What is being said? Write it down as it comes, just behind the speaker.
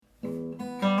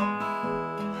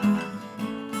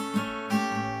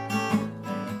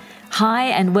Hi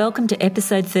and welcome to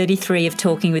episode 33 of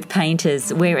Talking with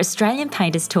Painters, where Australian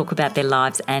painters talk about their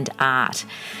lives and art.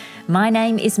 My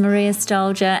name is Maria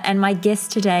Stolger and my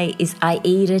guest today is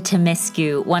Aida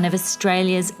Tomescu, one of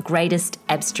Australia's greatest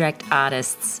abstract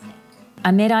artists.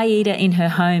 I met Aida in her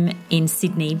home in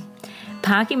Sydney,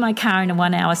 parking my car in a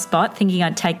 1 hour spot thinking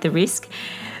I'd take the risk.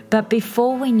 But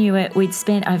before we knew it, we'd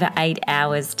spent over 8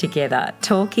 hours together,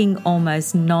 talking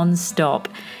almost non-stop,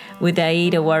 with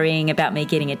Aida worrying about me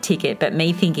getting a ticket, but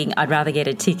me thinking I'd rather get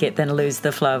a ticket than lose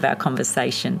the flow of our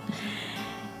conversation.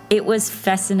 It was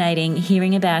fascinating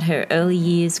hearing about her early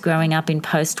years growing up in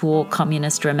post-war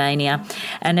communist Romania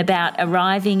and about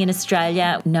arriving in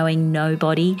Australia knowing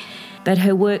nobody, but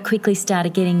her work quickly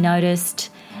started getting noticed,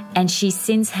 and she's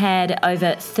since had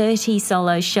over 30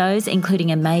 solo shows,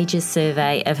 including a major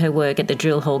survey of her work at the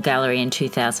Drill Hall Gallery in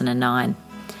 2009.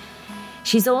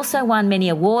 She's also won many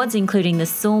awards, including the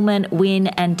Sulman, Wynne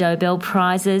and Dobell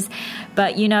prizes.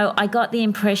 But, I got the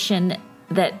impression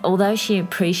that although she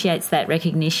appreciates that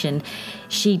recognition,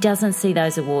 she doesn't see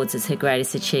those awards as her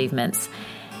greatest achievements.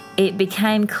 It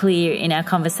became clear in our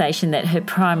conversation that her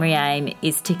primary aim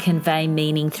is to convey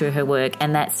meaning through her work,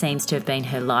 and that seems to have been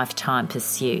her lifetime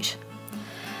pursuit.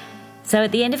 So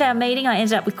at the end of our meeting, I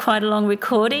ended up with quite a long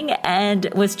recording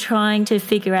and was trying to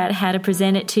figure out how to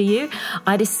present it to you.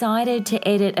 I decided to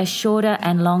edit a shorter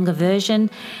and longer version,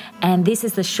 and this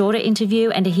is the shorter interview,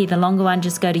 and to hear the longer one,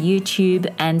 just go to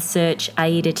YouTube and search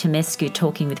Aida Tomescu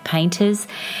Talking with Painters.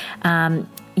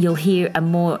 You'll hear a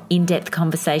more in-depth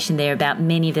conversation there about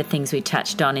many of the things we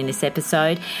touched on in this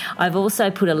episode. I've also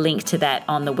put a link to that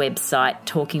on the website,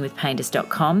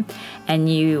 talkingwithpainters.com. And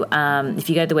if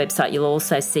you go to the website, you'll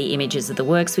also see images of the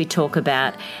works we talk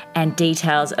about and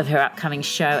details of her upcoming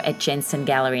show at Jensen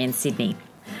Gallery in Sydney.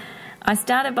 I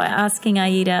started by asking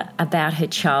Aida about her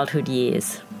childhood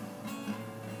years.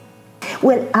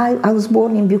 Well, I was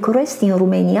born in Bucharest, in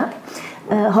Romania.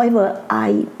 However,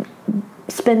 I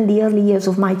spent the early years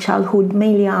of my childhood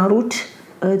mainly en route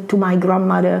to my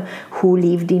grandmother, who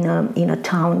lived in a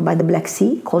town by the Black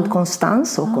Sea called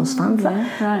Constanța.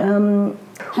 Yeah,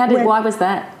 right. Why was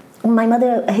that? My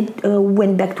mother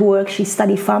went back to work. She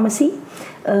studied pharmacy,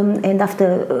 and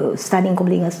after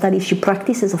completing her studies, she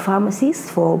practiced as a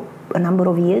pharmacist for a number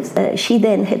of years. She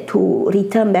then had to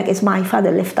return back, as my father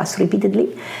left us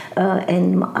repeatedly,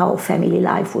 and our family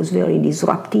life was very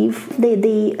disruptive.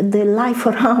 The life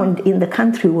around in the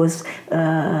country was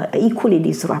equally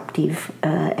disruptive,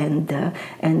 and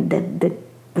the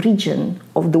region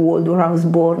of the world where I was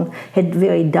born had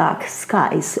very dark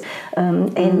skies.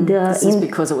 This is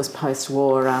because it was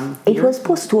post-war. It was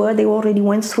post-war. They already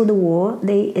went through the war.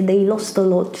 They lost a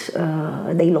lot.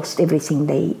 They lost everything.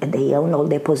 They owned all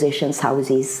their possessions,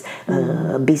 houses,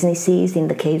 businesses. In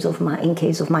case of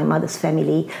my mother's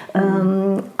family,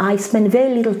 I spent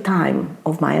very little time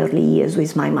of my early years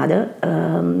with my mother,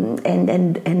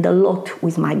 and a lot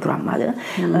with my grandmother.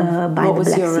 What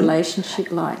was your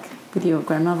relationship like with your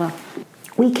grandmother?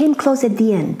 We came close at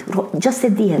the end, just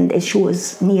at the end, as she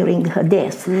was nearing her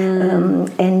death. And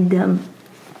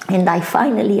I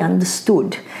finally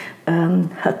understood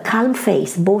her calm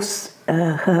face, both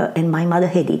her and my mother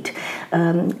had it,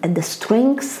 and the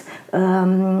strength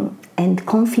and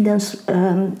confidence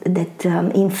that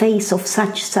in face of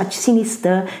such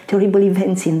sinister, terrible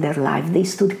events in their life, they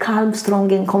stood calm,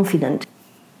 strong and confident.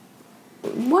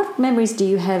 What memories do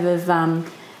you have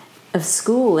of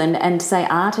school and say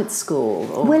art at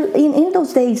school? Well, in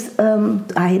those days,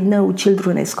 I had no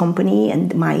children as company,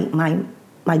 and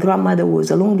my grandmother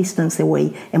was a long distance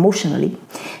away emotionally.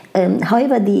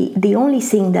 However, the only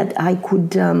thing that I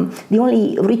could, the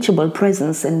only reachable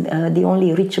presence and the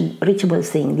only reachable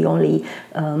thing,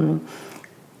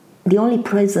 the only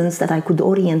presence that I could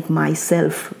orient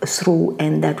myself through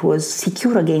and that was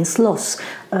secure against loss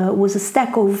was a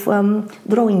stack of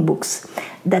drawing books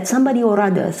that somebody or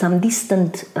other, some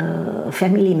distant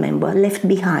family member left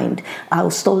behind. I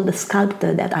was told the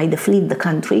sculptor that either fled the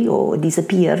country or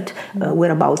disappeared,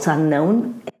 whereabouts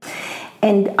unknown.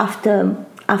 And after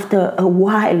a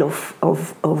while of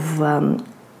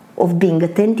being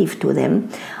attentive to them,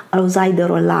 I was either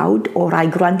allowed or I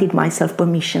granted myself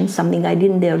permission, something I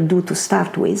didn't dare do to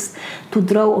start with, to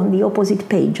draw on the opposite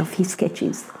page of his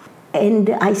sketches.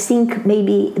 And I think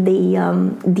maybe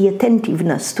the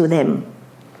attentiveness to them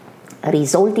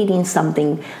resulted in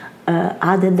something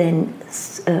other than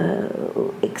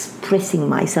expressing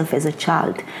myself as a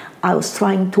child, I was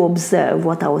trying to observe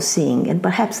what I was seeing, and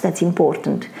perhaps that's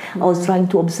important. I was trying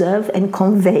to observe and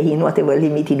convey in whatever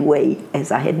limited way,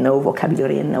 as I had no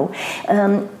vocabulary and no.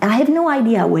 I have no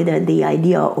idea whether the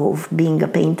idea of being a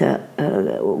painter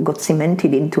got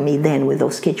cemented into me then with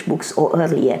those sketchbooks or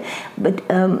earlier, but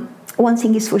one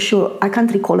thing is for sure, I can't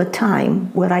recall a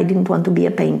time where I didn't want to be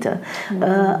a painter.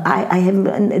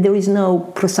 There is no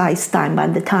precise time. By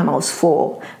the time I was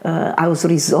 4,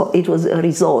 it was a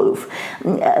resolve.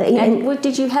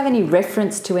 Did you have any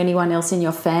reference to anyone else in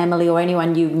your family or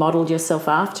anyone you modelled yourself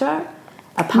after,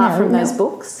 apart from those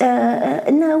books?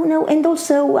 No. And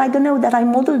also, I don't know that I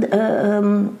modelled...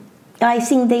 I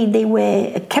think they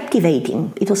were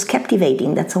captivating. It was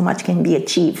captivating that so much can be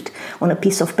achieved on a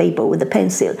piece of paper with a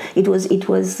pencil. It was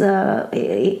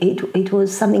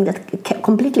something that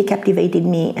completely captivated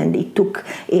me, and it took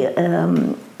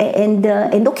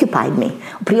and occupied me,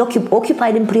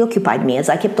 preoccupied me as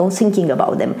I kept on thinking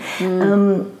about them.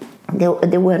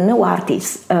 There were no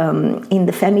artists in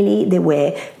the family. There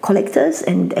were collectors,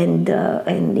 and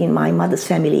in my mother's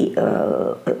family.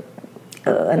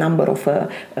 A number of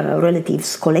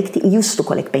relatives used to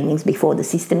collect paintings before the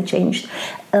system changed.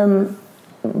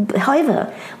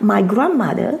 However, my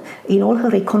grandmother, in all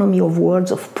her economy of words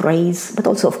of praise, but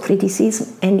also of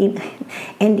criticism, and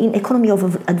in economy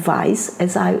of advice,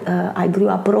 as I grew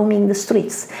up roaming the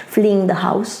streets, fleeing the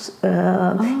house,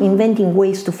 inventing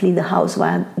ways to flee the house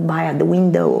via the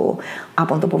window or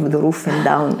up on top of the roof and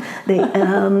down.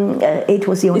 It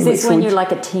was the only way. Is this when you're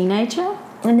like a teenager?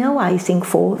 No, I think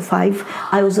 4 or 5.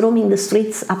 I was roaming the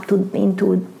streets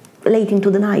late into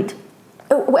the night.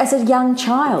 As a young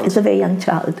child? As a very young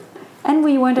child. And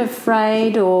we weren't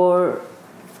afraid or...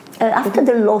 after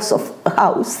the loss of a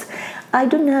house, I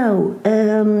don't know.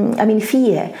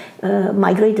 Fear.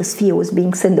 My greatest fear was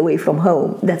being sent away from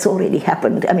home. That's already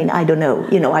happened. I don't know.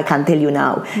 I can't tell you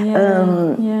now.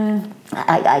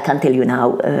 I can't tell you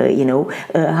now,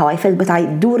 how I felt. But I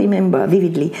do remember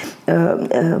vividly...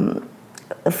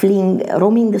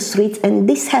 roaming the streets, and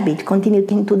this habit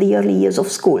continued into the early years of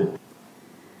school.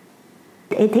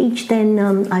 At age 10,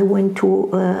 I went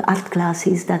to art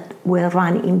classes that were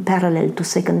run in parallel to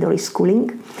secondary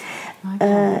schooling.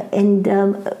 Okay.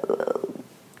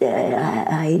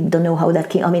 I don't know how that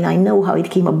came. I know how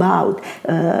it came about.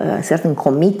 A certain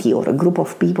committee or a group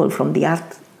of people from the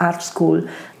art school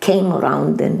came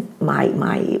around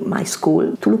my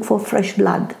school to look for fresh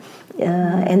blood.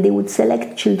 And they would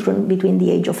select children between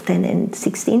the age of 10 and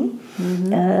 16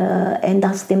 and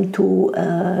ask them to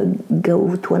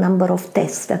go to a number of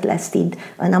tests that lasted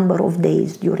a number of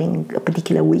days during a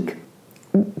particular week.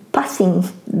 Passing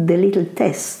the little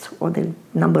test, or the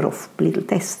number of little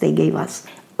tests they gave us,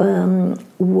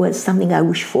 was something I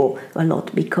wished for a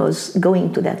lot, because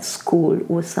going to that school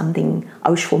was something I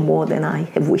wished for more than I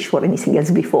have wished for anything else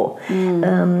before.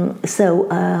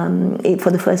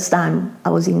 For the first time, I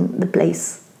was in the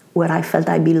place where I felt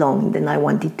I belonged and I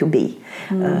wanted to be,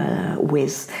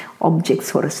 with objects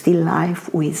for a still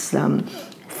life, with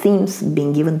themes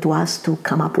being given to us to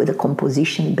come up with a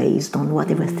composition based on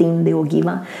whatever theme they would give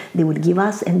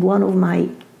us. And one of my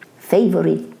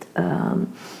favorite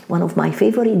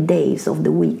days of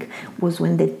the week was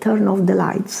when they turn off the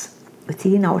lights. We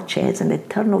sit in our chairs and they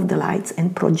turn off the lights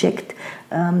and project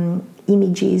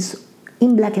images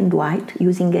in black and white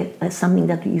using something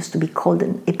that used to be called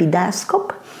an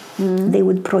epidiascope. They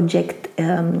would project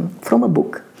from a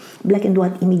book black and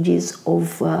white images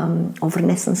of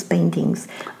Renaissance paintings.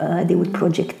 They would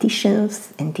project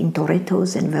Titians and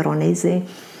Tintorettos and Veronese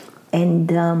and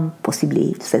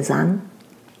possibly Cézanne.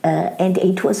 And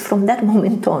it was from that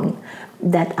moment on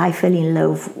that I fell in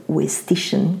love with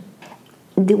Titian.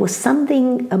 There was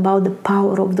something about the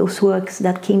power of those works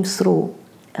that came through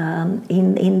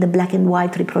in the black and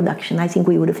white reproduction. I think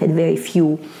we would have had very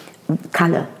few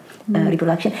color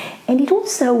reproduction. And it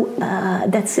also,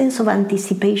 that sense of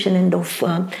anticipation and of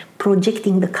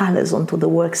projecting the colors onto the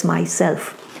works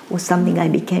myself was something I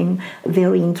became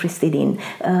very interested in.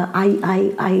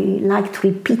 I liked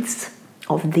repeats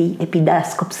of the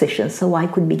epidiascope sessions, so I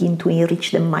could begin to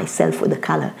enrich them myself with the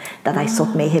color that I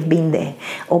thought may have been there.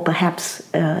 Or perhaps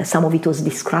some of it was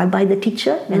described by the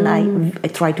teacher, and I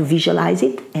tried to visualize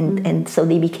it, and so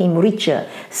they became richer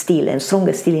still and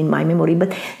stronger still in my memory.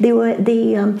 But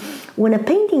when a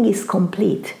painting is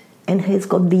complete and has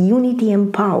got the unity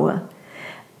and power,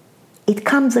 it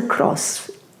comes across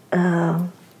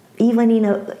even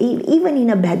in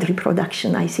a bad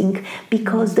reproduction, I think,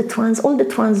 because all the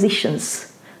transitions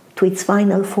to its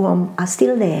final form are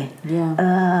still there.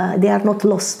 Yeah. They are not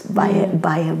lost by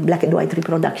a black and white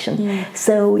reproduction. Yeah.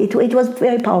 So it was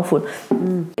very powerful.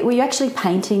 Were you actually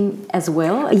painting as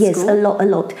well at Yes, school? a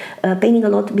lot. Painting a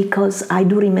lot, because I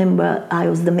do remember I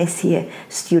was the messier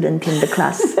student in the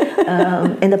class.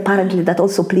 And apparently that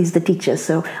also pleased the teacher.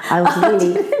 So I was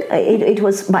really, it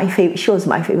was my favorite. She was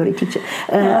my favorite teacher.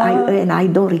 And I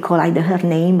don't recall either her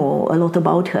name or a lot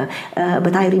about her.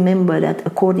 But I remember that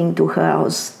according to her, I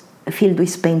was filled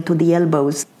with paint to the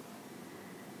elbows.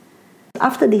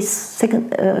 After this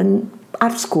second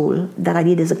art school that I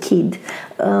did as a kid,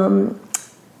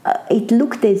 it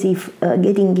looked as if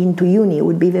getting into uni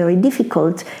would be very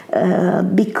difficult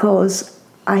because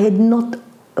I had not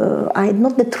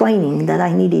the training that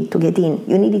I needed to get in.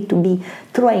 You needed to be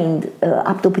trained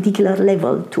up to a particular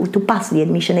level to pass the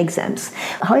admission exams.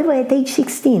 However, at age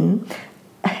 16,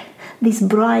 this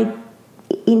bright,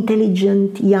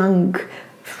 intelligent, young,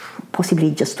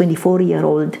 possibly just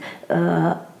 24-year-old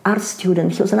art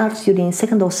student, he was an art student in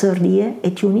second or third year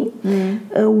at uni,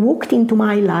 walked into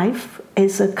my life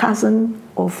as a cousin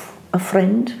of a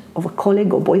friend, of a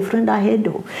colleague or boyfriend I had,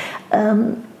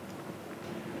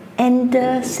 and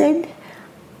said,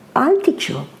 I'll teach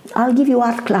you. I'll give you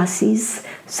art classes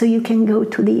so you can go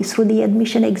through the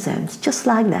admission exams, just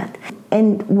like that.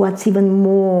 And what's even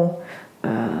more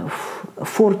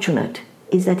fortunate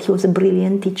is that he was a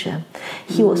brilliant teacher.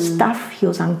 He was tough, he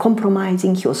was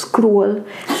uncompromising, he was cruel,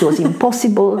 he was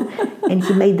impossible, and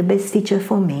he made the best teacher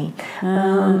for me.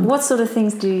 What sort of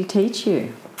things did he teach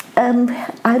you?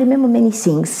 I remember many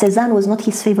things. Cézanne was not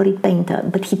his favorite painter,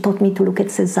 but he taught me to look at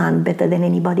Cézanne better than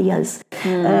anybody else.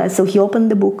 So he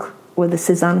opened the book with the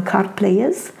Cézanne card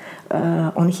players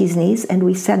on his knees, and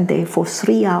we sat there for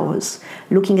 3 hours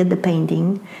looking at the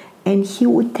painting, and he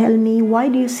would tell me, why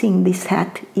do you think this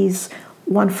hat is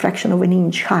 1/fraction of an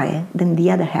inch higher than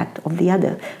the other hat of the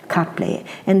other card player?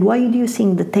 And why do you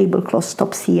think the tablecloth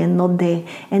stops here and not there?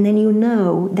 And then you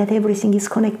know that everything is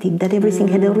connected, that everything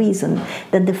had a reason,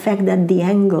 that the fact that the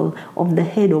angle of the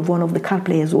head of one of the card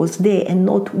players was there and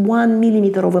not 1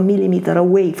 millimeter of a millimeter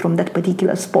away from that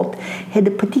particular spot had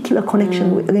a particular connection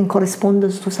and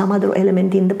correspondence to some other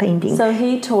element in the painting. So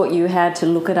he taught you how to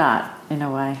look at art in a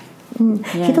way.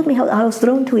 Yeah. He taught me how I was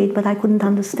drawn to it, but I couldn't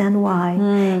understand why.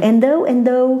 And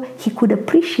though he could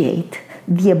appreciate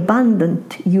the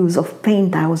abundant use of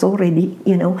paint, I was already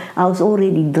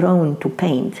drawn to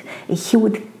paint. He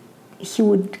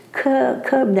would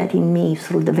curb that in me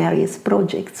through the various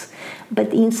projects.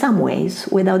 But in some ways,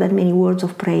 without that many words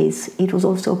of praise, it was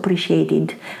also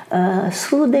appreciated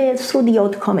through the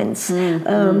odd comments.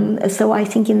 So I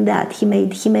think in that he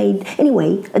made.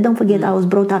 Anyway, don't forget, I was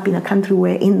brought up in a country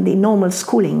where in the normal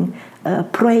schooling,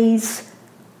 praise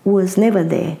was never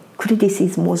there.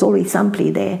 Criticism was always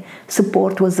amply there.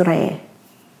 Support was rare.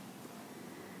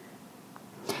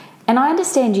 And I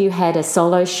understand you had a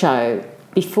solo show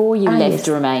before you left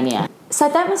Romania. So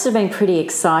that must have been pretty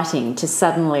exciting to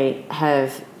suddenly have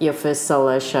your first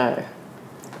solo show.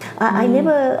 I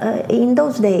never, in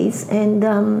those days, and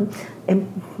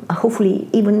hopefully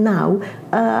even now,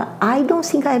 I don't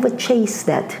think I ever chased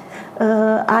that.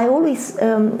 I always,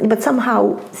 but somehow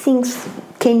things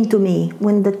came to me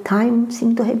when the time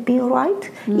seemed to have been right.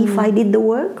 If I did the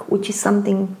work, which is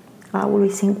something I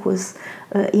always think was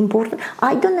important.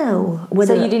 I don't know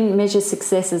whether. So you didn't measure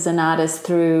success as an artist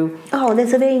through. Oh,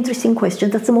 that's a very interesting question.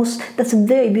 That's a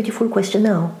very beautiful question.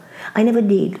 No, I never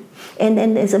did. And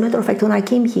as a matter of fact, when I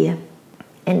came here,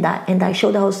 and I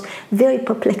showed, I was very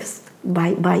perplexed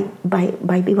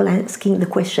by people asking the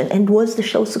question, and was the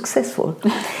show successful?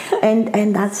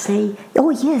 and I'd say, oh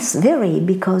yes, very,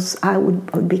 because I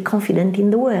would be confident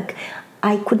in the work.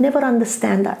 I could never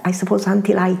understand, I suppose,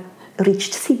 until I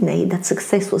reached Sydney, that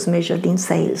success was measured in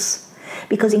sales,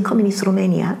 because in communist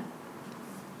Romania,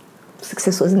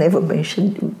 success was never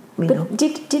measured. But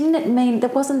didn't it mean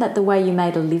that wasn't that the way you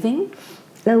made a living?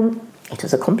 It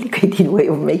was a complicated way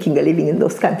of making a living in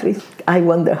those countries. I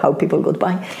wonder how people got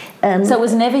by. So it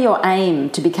was never your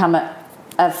aim to become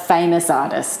a famous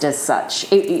artist as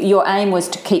such. Your aim was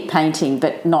to keep painting,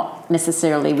 but not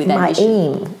necessarily with ambition. My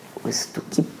aim was to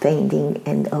keep painting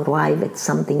and arrive at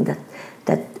something that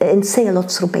and say a lot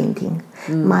through painting.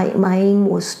 My aim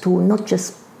was to not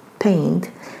just paint,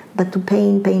 but to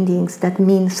paint paintings that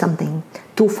mean something,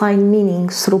 to find meaning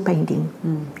through painting.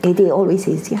 It always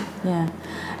is, yeah. Yeah.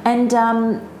 And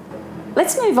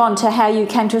let's move on to how you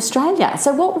came to Australia.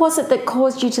 So what was it that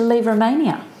caused you to leave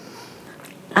Romania?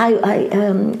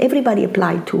 Everybody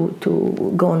applied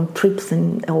to go on trips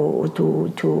or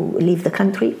to leave the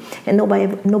country, and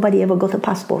nobody ever got a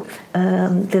passport.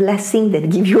 The last thing they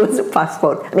give you was a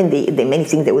passport. I mean, the many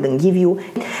things they wouldn't give you.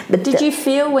 But did you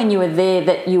feel when you were there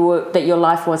that your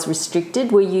life was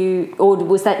restricted? Were you, or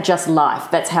was that just life?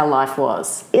 That's how life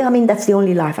was. Yeah, I mean, that's the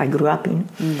only life I grew up in.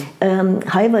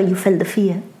 However, you felt the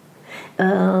fear.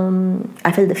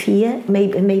 I felt the fear,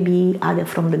 maybe either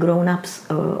from the grown-ups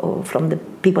or from the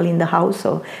people in the house,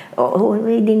 or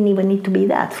it didn't even need to be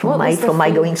that, from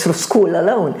my going through school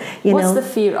alone. What's the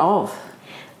fear of?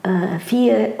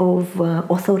 Fear of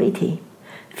authority,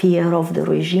 fear of the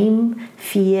regime,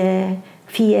 fear.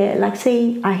 Like,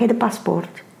 say, I had a passport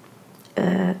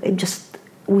just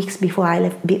weeks before I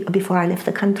left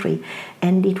the country,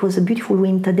 and it was a beautiful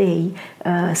winter day,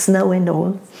 snow and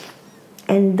all.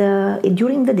 And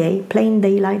during the day, plain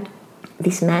daylight,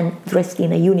 this man dressed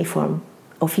in a uniform,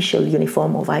 official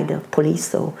uniform of either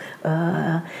police or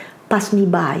passed me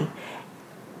by.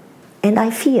 And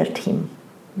I feared him.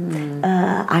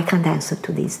 I can't answer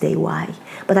to this day why.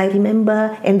 But I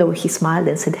remember, and though he smiled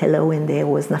and said hello and there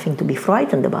was nothing to be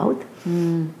frightened about,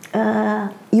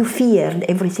 you feared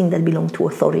everything that belonged to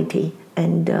authority.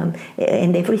 And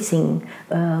everything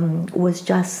was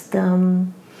just...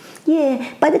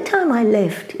 by the time I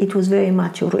left, it was very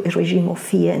much a regime of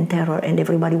fear and terror, and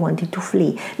everybody wanted to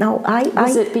flee. Now,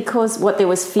 was it because there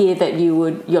was fear that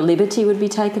your liberty would be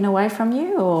taken away from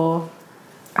you, or?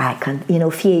 I can't.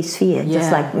 Fear is fear,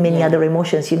 just like many other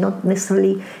emotions. You not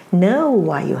necessarily know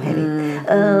why you have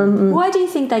it. Why do you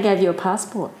think they gave you a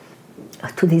passport?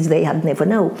 To this day, I'd never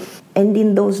know. And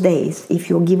in those days, if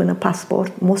you're given a passport,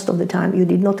 most of the time you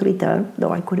did not return,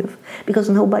 though I could have, because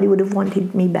nobody would have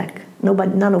wanted me back.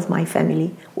 None of my family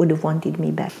would have wanted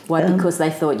me back. Why? Because they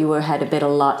thought you had a better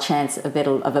chance of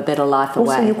a better life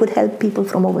away. Also, you could help people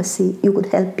from overseas. You could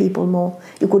help people more.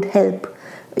 You could help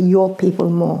your people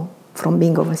more from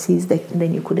being overseas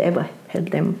than you could ever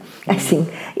help them. I think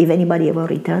if anybody ever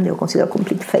returned, they were considered a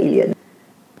complete failure.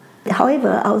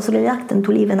 However, I was reluctant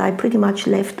to leave, and I pretty much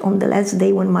left on the last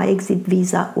day when my exit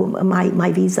visa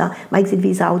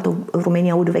out of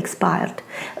Romania would have expired.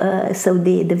 So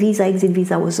the exit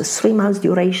visa was a 3 months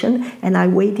duration, and I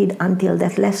waited until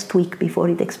that last week before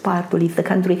it expired to leave the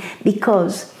country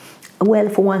because, well,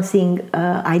 for one thing,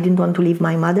 I didn't want to leave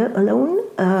my mother alone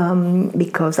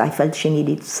because I felt she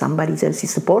needed somebody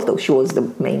else's support. Or she was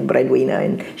the main breadwinner,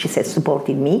 and she said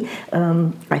supported me.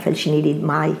 I felt she needed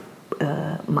my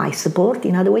support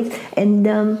in other ways. And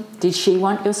did she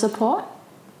want your support?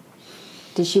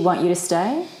 Did she want you to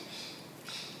stay?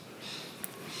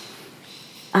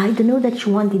 I don't know that she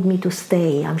wanted me to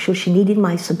stay. I'm sure she needed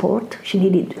my support. She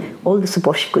needed all the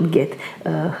support she could get.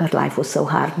 Her life was so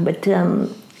hard, but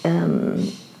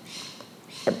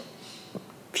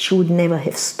she would never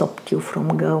have stopped you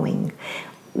from going.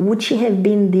 Would she have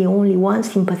been the only one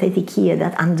sympathetic here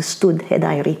that understood had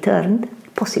I returned?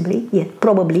 Possibly, yeah,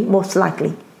 probably, most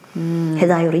likely.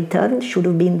 Had I returned, should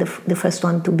have been the first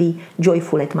one to be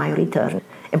joyful at my return,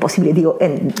 and possibly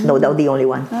no doubt the only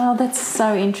one. Oh, that's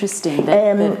so interesting.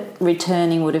 That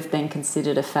returning would have been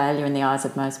considered a failure in the eyes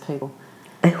of most people.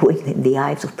 In the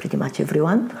eyes of pretty much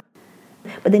everyone.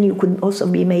 But then you could also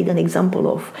be made an example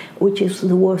of, which is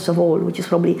the worst of all, which is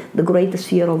probably the greatest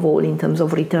fear of all in terms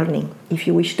of returning, if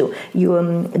you wish to.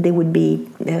 There would be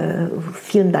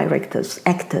film directors,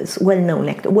 actors,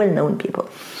 well-known people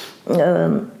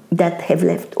that have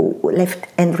left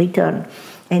and returned,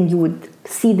 and you would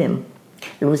see them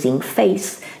losing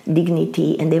face,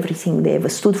 dignity, and everything they ever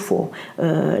stood for,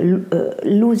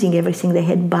 losing everything they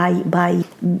had by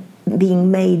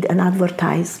being made an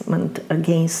advertisement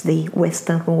against the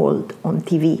Western world on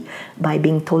TV, by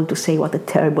being told to say what a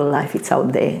terrible life it's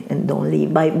out there and don't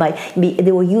leave.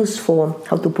 They were used for,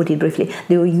 how to put it briefly,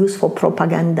 they were used for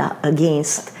propaganda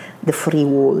against the free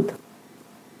world.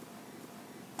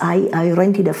 I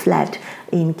rented a flat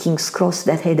in King's Cross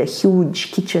that had a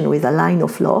huge kitchen with a line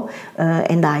of floor,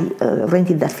 and I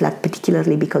rented that flat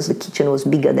particularly because the kitchen was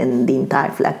bigger than the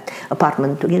entire flat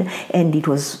apartment together, and it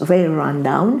was very run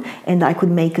down, and I could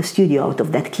make a studio out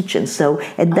of that kitchen. So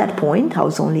at that point, I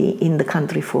was only in the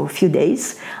country for a few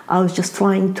days. I was just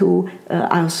trying to,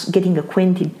 I was getting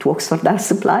acquainted to Oxford Art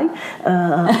Supply.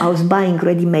 I was buying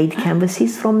ready-made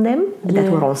canvases from them that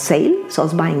were on sale. So I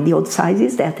was buying the odd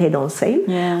sizes that had on sale.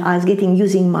 Yeah. I was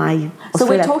using my... So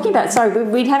we're talking about, sorry,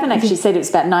 we haven't actually said it's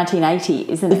about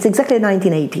 1980, isn't it? It's exactly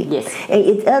 1980. Yes.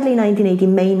 It's early 1980,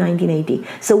 May 1980.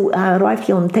 So I arrived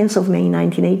here on 10th of May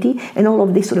 1980, and all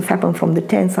of this sort of happened from the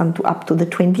 10th up to the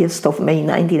 20th of May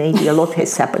 1980. A lot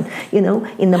has happened,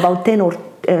 in about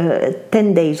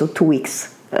 10 days or 2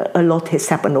 weeks. a lot has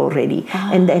happened already,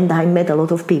 and I met a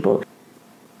lot of people.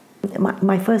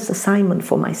 My first assignment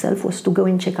for myself was to go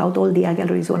and check out all the art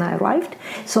galleries when I arrived.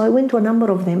 So I went to a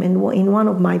number of them, and in one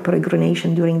of my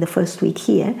peregrinations during the first week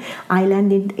here, I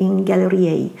landed in Gallery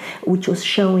A, which was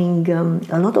showing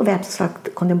a lot of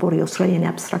abstract, contemporary Australian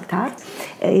abstract art.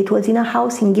 It was in a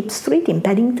house in Gibb Street in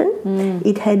Paddington.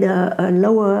 It had a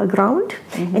lower ground,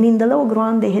 and in the lower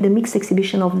ground they had a mixed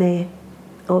exhibition of the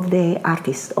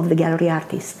artists, of the gallery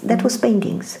artists. That was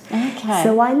paintings. Okay.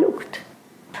 So I looked.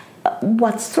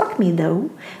 What struck me, though,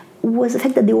 was the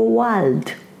fact that they were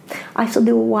wild. I thought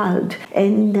they were wild.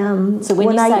 And so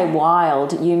when you say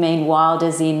wild, you mean wild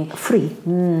as in free,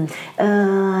 and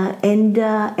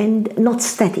not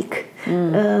static.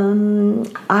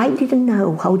 I didn't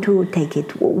know how to take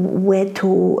it, where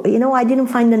to. I didn't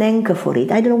find an anchor for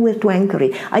it. I don't know where to anchor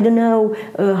it. I don't know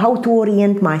how to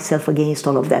orient myself against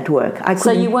all of that work.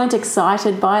 So you weren't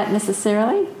excited by it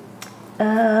necessarily?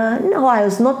 No, I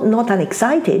was not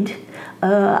unexcited.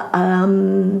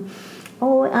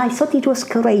 I thought it was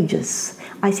courageous.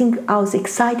 I think I was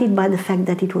excited by the fact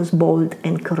that it was bold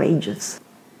and courageous.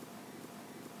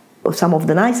 Some of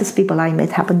the nicest people I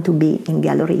met happened to be in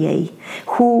Gallery A,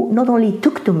 who not only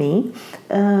took to me,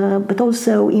 but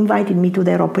also invited me to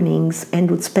their openings and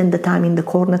would spend the time in the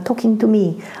corner talking to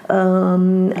me,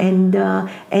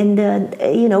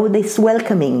 this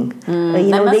welcoming.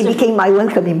 They became my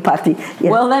welcoming party.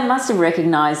 Yeah. Well, they must have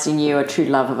recognised in you a true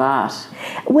love of art.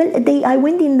 Well, I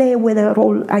went in there with a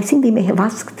roll. I think they may have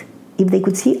asked if they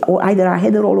could see, or either I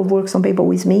had a roll of works on paper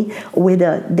with me, or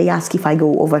whether they asked if I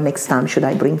go over next time, should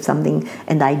I bring something,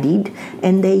 and I did.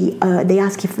 And they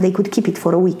asked if they could keep it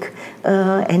for a week,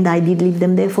 and I did leave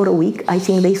them there for a week. I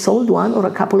think they sold one or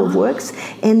a couple of works,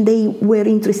 and they were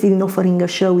interested in offering a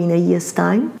show in a year's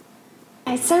time.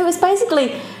 So it was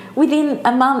basically within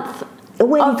a month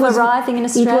of arriving in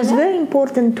Australia? It was very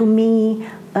important to me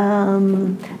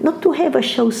not to have a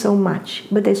show so much,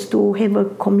 but as to have a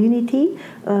community.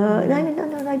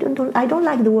 I don't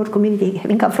like the word community,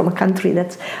 having come from a country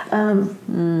that's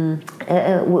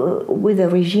with a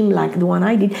regime like the one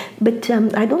I did. But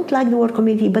I don't like the word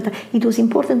community, but it was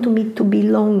important to me to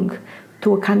belong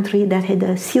to a country that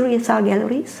had serious art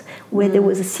galleries, where there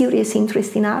was a serious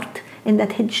interest in art, and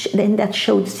that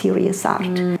showed serious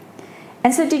art.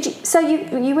 And so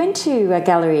you went to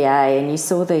Gallery A and you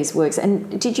saw these works,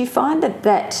 and did you find did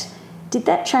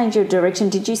that change your direction?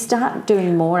 Did you start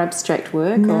doing more abstract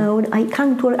work? No, I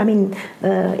can't work. I mean,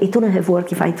 it wouldn't have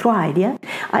worked if I tried, yeah?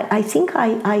 I think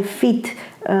I fit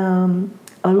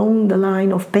along the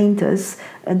line of painters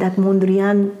that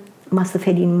Mondrian must have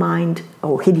had in mind,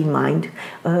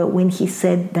 when he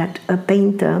said that a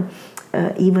painter,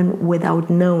 even without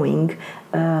knowing,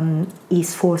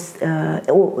 is forced,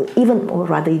 even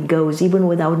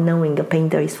without knowing, a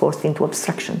painter is forced into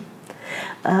abstraction.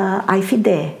 I fit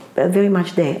there, very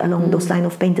much there, along those line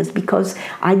of painters, because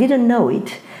I didn't know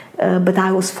it, but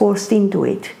I was forced into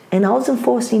it. And I wasn't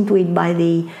forced into it by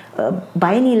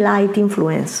any light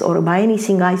influence or by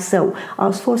anything I saw. I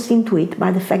was forced into it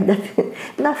by the fact that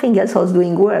nothing else I was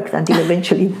doing worked until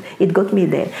eventually it got me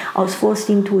there. I was forced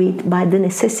into it by the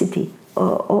necessity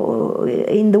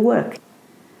in the work.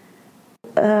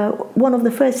 One of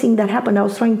the first things that happened, I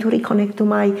was trying to reconnect to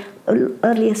my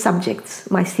earlier subjects,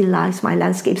 my still lifes, my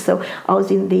landscapes. So I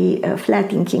was in the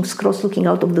flat in King's Cross looking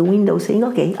out of the window saying,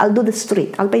 okay, I'll do the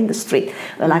street, I'll paint the street.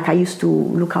 Like I used to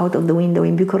look out of the window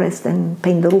in Bucharest and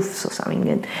paint the roofs or something.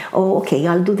 And, okay,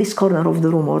 I'll do this corner of the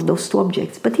room or those two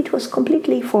objects. But it was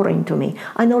completely foreign to me.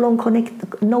 I no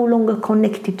longer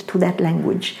connected to that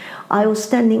language. I was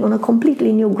standing on a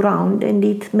completely new ground, and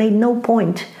it made no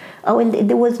point.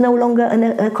 There was no longer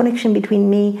a connection between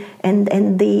me and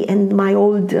my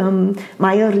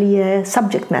earlier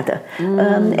subject matter.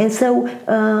 And so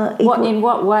in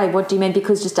what way? What do you mean?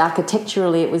 Because just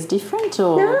architecturally it was different,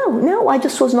 or no, I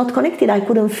just was not connected. I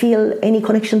couldn't feel any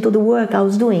connection to the work I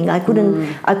was doing. I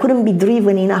couldn't be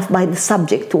driven enough by the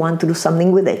subject to want to do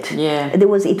something with it. Yeah,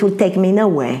 it would take me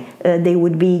nowhere. They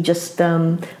would be just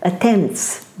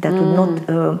attempts that would not.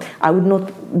 I would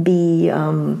not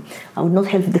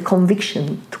have the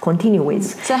conviction to continue with.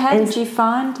 So how did you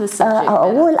find the subject?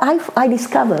 Well, I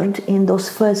discovered in those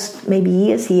first maybe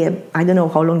years here, I don't know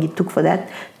how long it took for that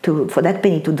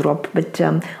penny to drop, but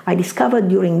I discovered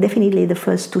during definitely the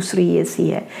first 2-3 years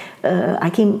here, I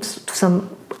came to some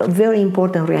very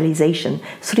important realization.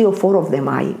 3 or 4 of them,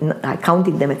 I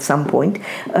counted them at some point,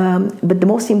 but the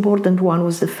most important one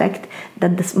was the fact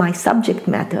that my subject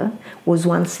matter was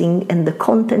one thing, and the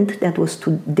content that was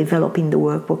to develop in the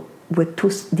work were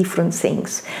two different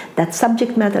things. That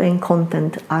subject matter and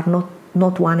content are not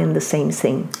not one and the same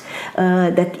thing.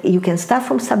 That you can start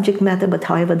from subject matter, but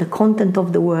however the content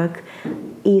of the work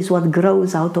is what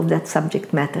grows out of that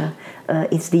subject matter.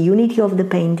 It's the unity of the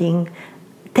painting,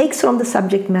 takes from the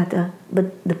subject matter,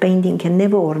 but the painting can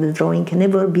never, or the drawing can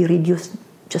never be reduced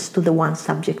just to the one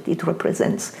subject it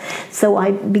represents. So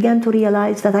I began to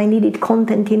realize that I needed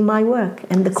content in my work,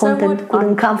 and the content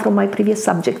couldn't come from my previous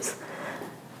subjects.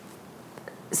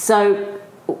 So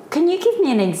can you give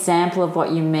me an example of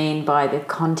what you mean by the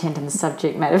content and the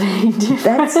subject matter being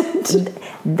different?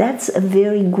 That's a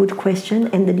very good question,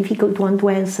 and a difficult one to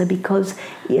answer, because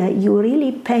you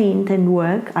really paint and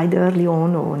work, either early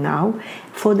on or now,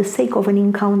 for the sake of an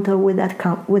encounter with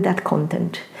that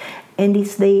content. And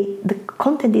it's the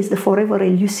content is the forever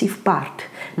elusive part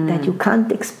that you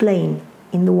can't explain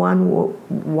in the one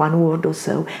word or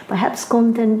so. Perhaps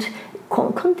content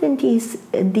is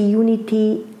the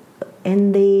unity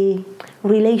and the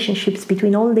relationships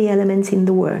between all the elements in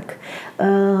the work.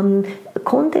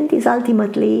 Content is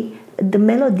ultimately the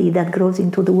melody that grows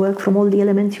into the work from all the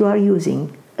elements you are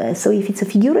using. So if it's a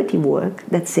figurative work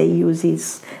that, say,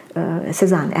 uses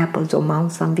Cézanne, apples, or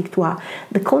Mount Saint Victoire,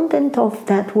 the content of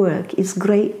that work is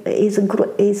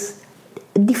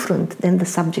different than the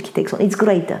subject it takes on. It's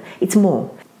greater, it's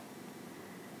more.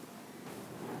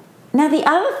 Now, the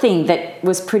other thing that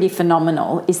was pretty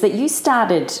phenomenal is that you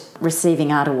started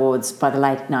receiving art awards by the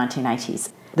late 1980s.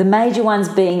 The major ones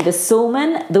being the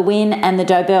Sulman, the Wynne and the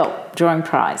Dobell Drawing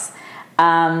Prize.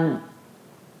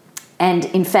 And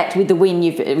in fact, with the Wynne,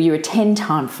 you're a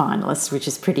 10-time finalist, which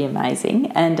is pretty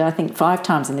amazing, and I think 5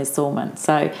 times in the Sulman.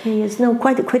 So yes, no,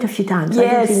 quite a few times. Yes. I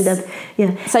don't think that.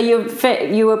 Yeah. So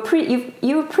you were pretty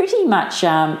much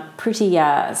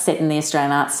set in the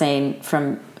Australian art scene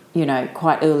from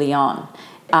quite early on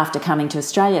after coming to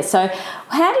Australia. So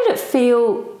how did it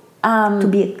feel to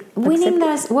be winning accepted?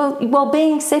 those? Well,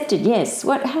 being accepted, yes.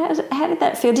 How did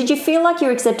that feel? Did you feel like you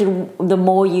were accepted the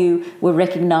more you were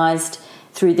recognised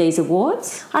through these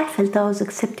awards? I felt I was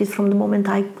accepted from the moment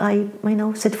I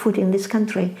set foot in this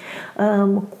country.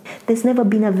 There's never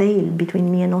been a veil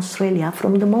between me and Australia.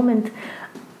 From the moment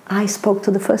I spoke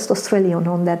to the first Australian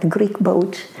on that Greek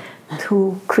boat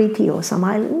to Crete or some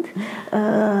island,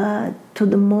 to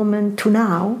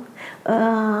now,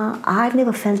 I've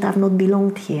never felt I've not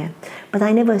belonged here, but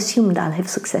I never assumed I'll have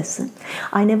success.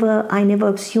 I never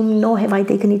assumed, nor have I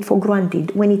taken it for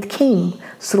granted. When it came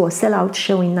through a sellout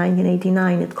show in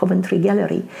 1989 at Coventry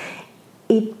Gallery,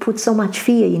 it put so much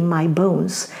fear in my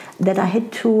bones that I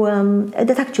had to,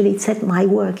 that actually it set my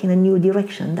work in a new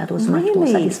direction that was much more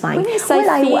satisfying. When you say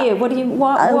fear, what do you,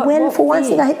 what for one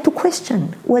fear? thing, I had to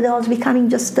question whether I was becoming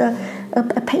just a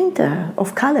painter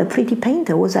of color, pretty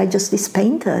painter. Was I just this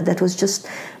painter that was just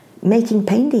making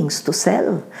paintings to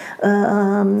sell?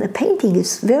 Painting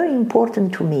is very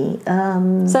important to me.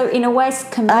 So in a way,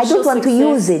 commercial I don't want success. to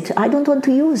use it. I don't want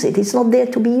to use it. It's not there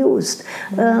to be used,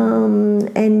 it's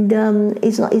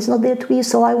not there to be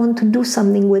used. So I want to do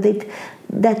something with it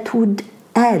that would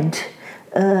add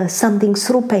something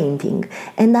through painting.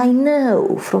 And I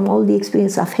know from all the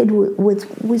experience I've had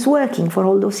with working for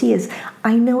all those years,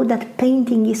 I know that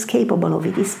painting is capable of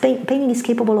it. Painting is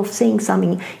capable of saying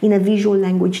something in a visual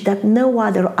language that no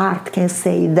other art can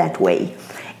say that way.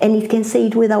 And it can say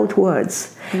it without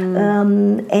words.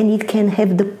 And it can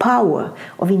have the power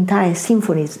of entire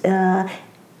symphonies. In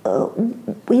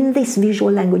this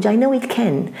visual language, I know it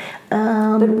can.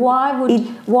 But why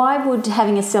would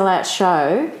having a sellout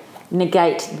show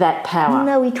negate that power?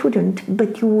 No, it wouldn't.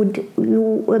 But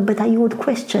you would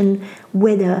question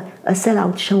whether a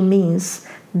sellout show means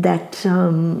that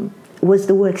was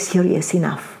the work serious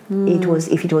enough.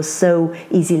 If it was so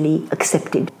easily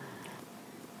accepted.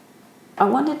 I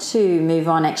wanted to move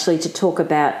on actually to talk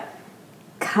about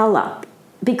colour,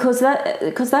 because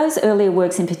those earlier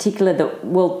works in particular,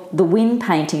 the Wynne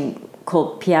painting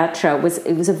called Pietro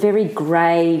was a very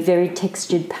grey, very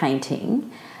textured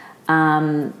painting.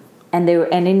 And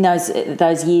in those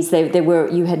years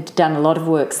you had done a lot of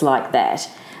works like that,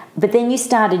 but then you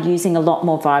started using a lot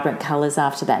more vibrant colours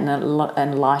after that,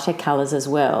 and lighter colours as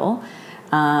well,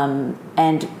 and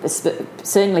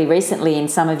certainly recently in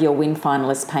some of your Wynne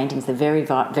finalist paintings, they're very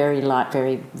very light,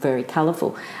 very very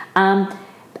colourful, and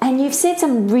you've said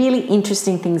some really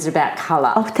interesting things about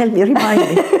colour. Oh, tell me,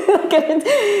 remind me.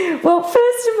 Well,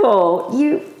 first of all,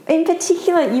 you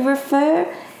refer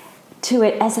to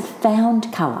it as a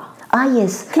found colour. Ah,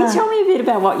 yes. Can you tell me a bit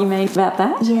about what you mean about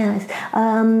that? Yes.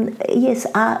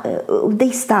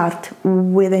 They start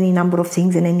with any number of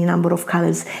things and any number of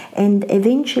colors. And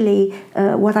eventually,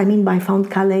 what I mean by found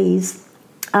color is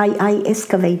I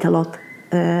excavate a lot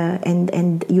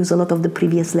and use a lot of the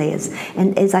previous layers.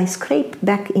 And as I scrape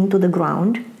back into the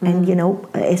ground, and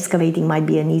excavating might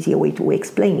be an easier way to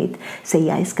explain it. Say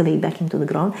I excavate back into the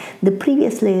ground, the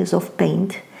previous layers of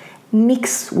paint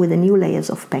mix with the new layers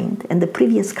of paint, and the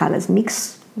previous colors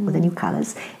mix with the new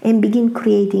colors and begin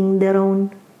creating their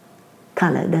own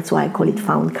color. That's why I call it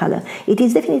found color. It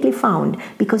is definitely found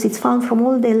because it's found from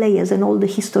all the layers and all the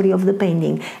history of the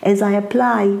painting. As I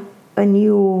apply any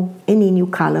new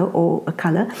color or a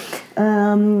color,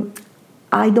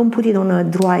 I don't put it on a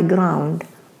dry ground.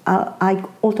 I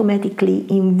automatically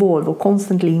involve or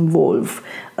constantly involve.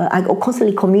 I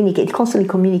constantly communicate. It constantly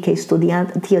communicates to the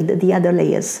other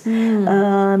layers,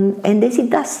 and as it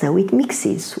does so, it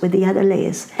mixes with the other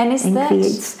layers and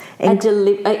creates.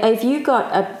 Have you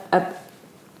got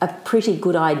a pretty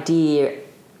good idea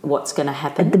what's going to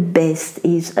happen? The best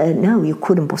is no, you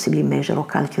couldn't possibly measure or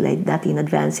calculate that in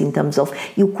advance. In terms of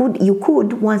you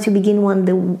could once you begin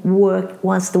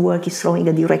once the work is throwing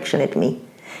a direction at me.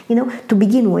 To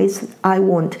begin with, I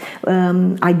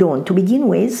don't. To begin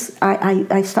with,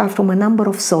 I start from a number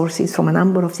of sources, from a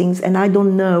number of things, and I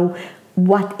don't know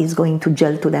what is going to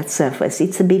gel to that surface.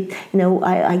 It's a bit,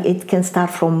 it can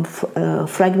start from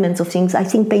fragments of things. I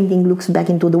think painting looks back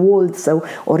into the world,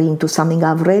 or into something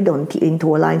I've read, or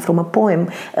into a line from a poem,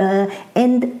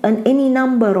 and any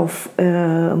number of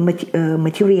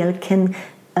material can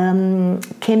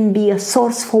be a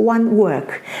source for one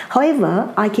work.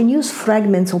 However, I can use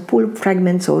fragments or pull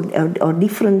fragments or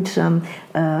different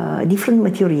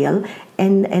material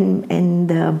and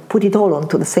put it all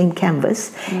onto the same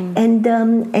canvas,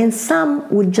 and some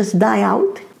would just die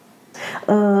out,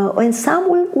 and some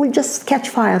will just catch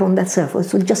fire on that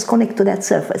surface, will just connect to that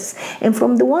surface. And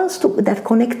from the ones that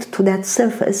connect to that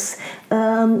surface,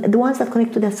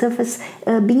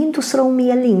 begin to throw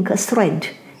me a link, a thread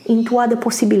into other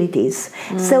possibilities.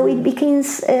 So it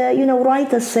begins,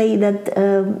 writers say that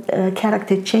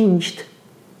character changed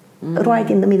right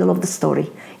in the middle of the story.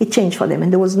 It changed for them,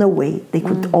 and there was no way they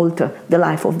could alter the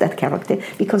life of that character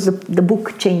because the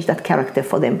book changed that character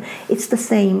for them. It's the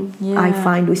same, I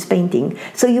find, with painting.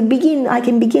 So I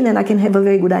can begin and I can have a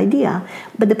very good idea,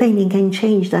 but the painting can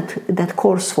change that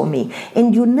course for me.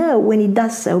 And when it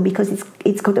does so, because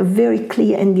it's got a very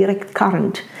clear and direct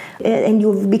current. And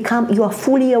you are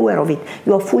fully aware of it,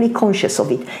 you are fully conscious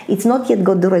of it. It's not yet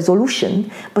got the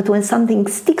resolution, but when something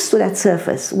sticks to that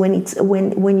surface,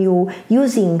 when you're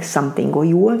using something or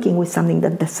you're working with something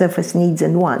that the surface needs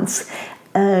and wants,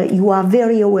 you are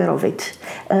very aware of it.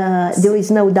 There is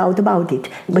no doubt about it,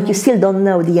 but you still don't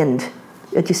know the end.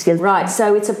 Right.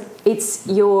 So it's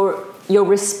you're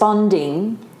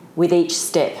responding with each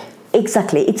step.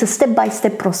 Exactly, it's a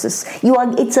step-by-step process. You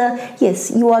don't want to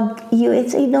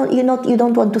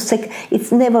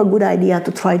it's never a good idea to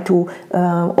try to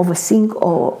overthink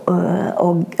or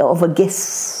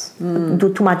overguess,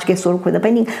 do too much guesswork with the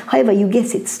painting. However, you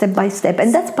guess it step by step,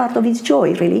 and that's part of its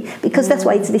joy, really, because that's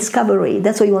why it's discovery.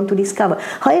 That's what you want to discover.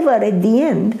 However, at the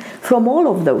end, from all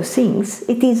of those things,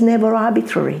 it is never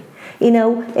arbitrary.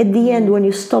 At the end, when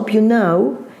you stop,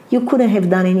 you couldn't have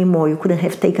done any more. You couldn't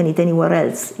have taken it anywhere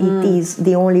else. It is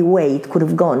the only way it could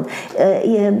have gone.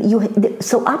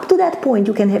 So up to that point,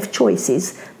 you can have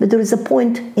choices, but there is a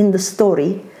point in the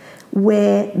story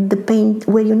where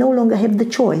you no longer have the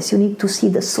choice. You need to see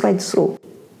the thread through.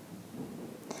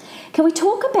 Can we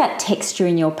talk about texture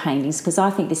in your paintings? Because I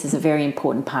think this is a very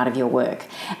important part of your work,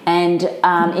 and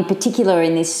in particular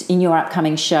in your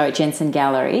upcoming show at Jensen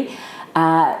Gallery.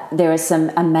 There are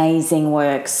some amazing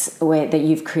works that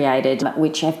you've created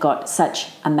which have got such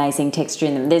amazing texture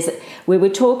in them.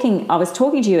 I was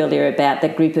talking to you earlier about the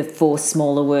group of 4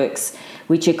 smaller works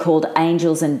which are called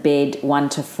Angels and Bed 1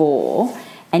 to 4,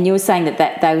 and you were saying that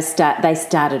they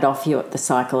started off the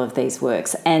cycle of these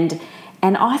works, and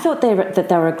I thought that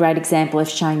they were a great example of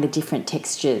showing the different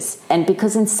textures, and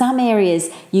because in some areas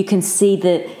you can see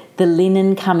the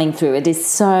linen coming through. It is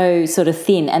so sort of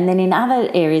thin, and then in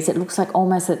other areas it looks like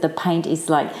almost that the paint is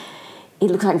it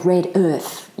looks like red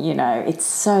earth. It's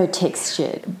so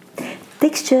textured.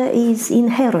 Texture is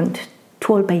inherent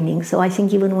to all paintings, so I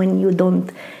think even when you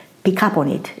don't pick up on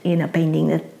it in a painting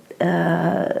that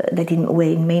in a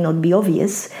way may not be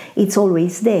obvious, it's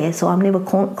always there, so I'm never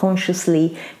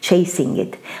consciously chasing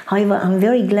it. However, I'm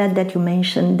very glad that you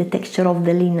mentioned the texture of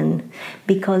the linen,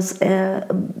 because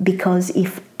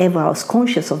if ever I was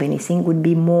conscious of anything, would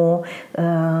be more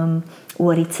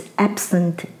where it's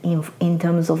absent in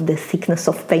terms of the thickness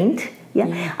of paint,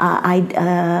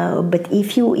 But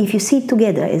if you see it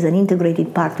together as an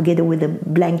integrated part, together with the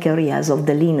blank areas of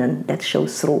the linen that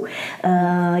shows through,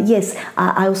 yes,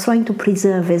 I was trying to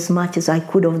preserve as much as I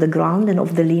could of the ground and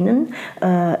of the linen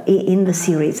in the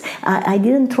series. I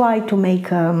didn't try to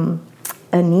make an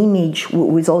image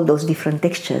with all those different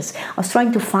textures. I was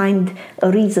trying to find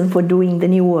a reason for doing the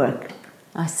new work.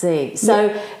 I see.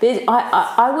 So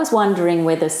I was wondering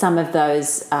whether some of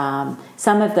those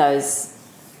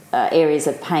areas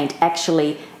of paint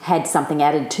actually had something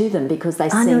added to them because they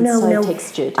seemed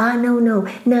textured. No.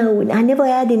 I never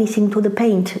add anything to the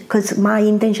paint because my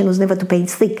intention was never to paint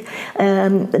thick.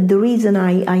 The reason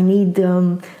I need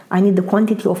the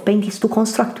quantity of paint is to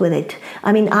construct with it.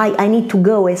 I mean, I need to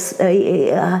go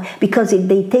because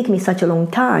they take me such a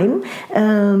long time.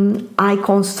 I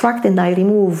construct and I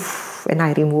remove. And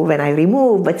I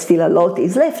remove, but still a lot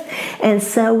is left. And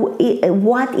so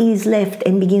what is left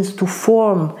and begins to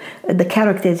form the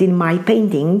characters in my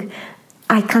painting,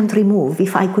 I can't remove.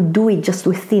 If I could do it just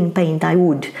with thin paint, I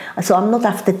would. So I'm not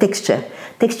after texture.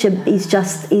 Texture is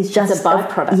just it's a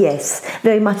byproduct. Yes,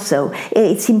 very much so.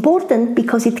 It's important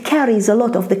because it carries a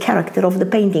lot of the character of the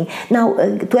painting. Now,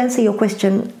 to answer your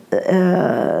question,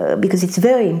 because it's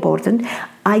very important,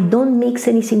 I don't mix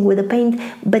anything with the paint,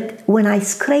 but when I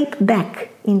scrape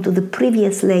back into the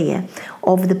previous layer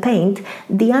of the paint,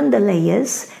 the under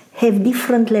layers have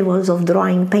different levels of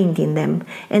drying paint in them,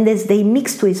 and as they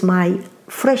mix with my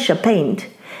fresher paint,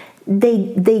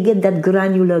 they get that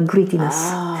granular grittiness.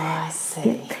 Oh, I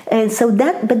see. Yeah. And so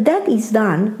that is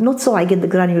done not so I get the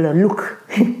granular look.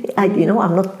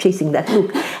 I'm not chasing that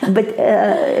look, but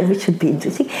which would be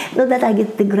interesting. Not that I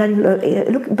get the granular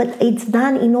look, but it's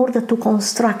done in order to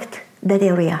construct that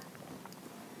area.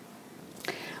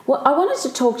 Well, I wanted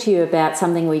to talk to you about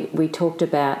something we talked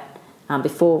about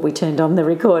before we turned on the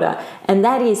recorder, and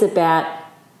that is about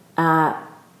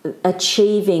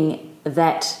achieving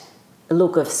that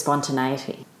look of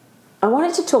spontaneity. I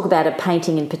wanted to talk about a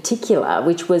painting in particular,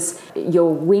 which was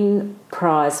your Win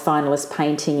Prize finalist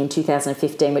painting in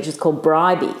 2015, which was called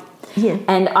Bribey. Yeah.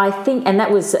 And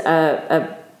that was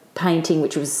a painting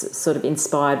which was sort of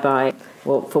inspired by,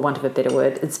 well, for want of a better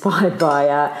word, inspired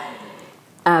by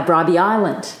Bribey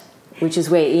Island, which is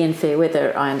where Ian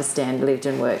Fairweather, I understand, lived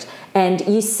and worked. And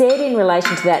you said in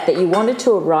relation to that you wanted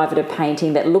to arrive at a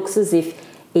painting that looks as if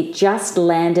it just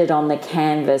landed on the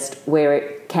canvas where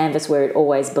it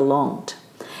always belonged.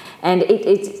 And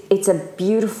it's a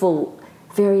beautiful,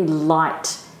 very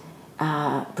light,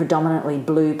 predominantly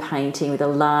blue painting with a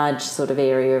large sort of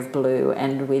area of blue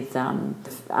and with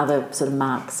other sort of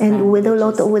marks. And with a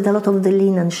lot of the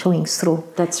linen showing through.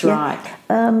 That's right.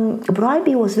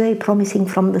 Bribey was very promising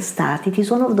from the start. It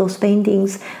is one of those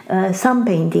paintings, some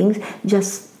paintings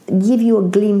just give you a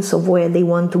glimpse of where they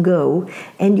want to go,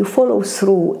 and you follow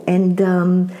through, and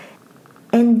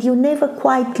you never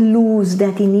quite lose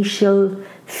that initial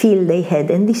feel they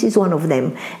had, and this is one of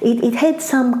them. It had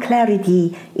some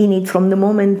clarity in it from the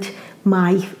moment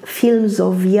my films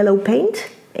of yellow paint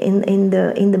in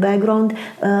the background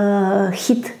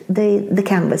hit the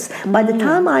canvas. By the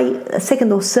time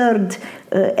second or third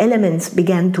elements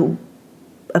began to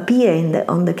appear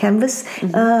on the canvas,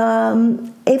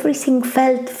 everything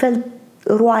felt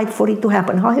right for it to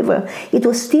happen. However, it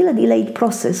was still a delayed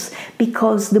process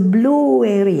because the blue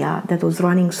area that was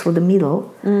running through the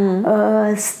middle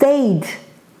stayed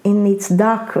in its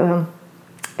dark.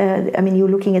 You're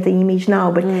looking at the image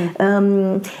now, but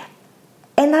and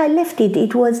I left it.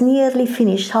 It was nearly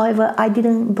finished. However, I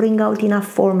didn't bring out enough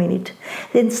form in it.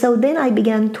 And so then I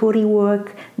began to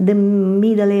rework the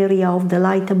middle area of the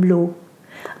lighter blue.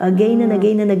 Again and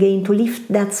again and again to lift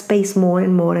that space more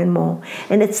and more and more.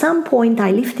 And at some point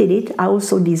I lifted it, I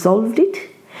also dissolved it,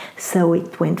 so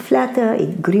it went flatter,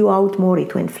 it grew out more,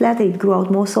 it went flatter, it grew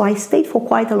out more. So I stayed for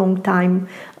quite a long time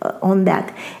on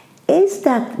that. As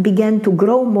that began to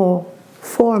grow more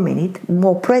form in it,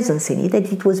 more presence in it,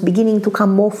 that it was beginning to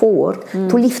come more forward,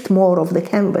 to lift more of the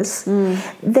canvas,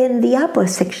 then the upper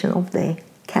section of the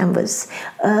canvas,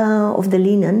 of the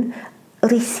linen,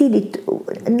 receded,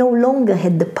 no longer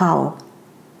had the power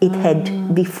it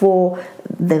had before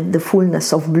the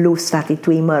fullness of blue started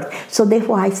to emerge. So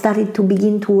therefore I started to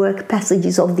begin to work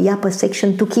passages of the upper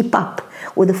section to keep up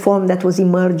with the form that was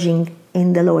emerging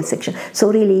in the lower section.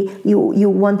 So really, you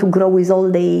want to grow with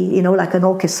all the, like an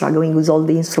orchestra going with all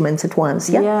the instruments at once.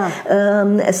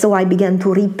 So I began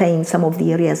to repaint some of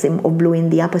the areas of blue in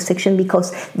the upper section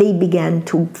because they began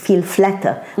to feel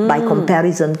flatter by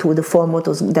comparison to the form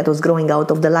that was growing out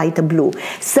of the lighter blue.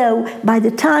 So by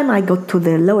the time I got to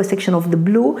the lower section of the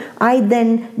blue, I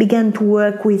then began to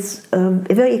work with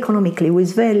very economically,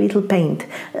 with very little paint.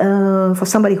 For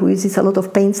somebody who uses a lot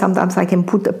of paint, sometimes I can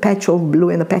put a patch of blue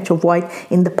and a patch of white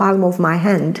in the palm of my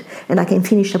hand, and I can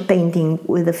finish a painting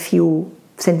with a few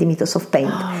centimeters of paint.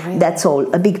 Oh, really? That's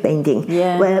all, a big painting.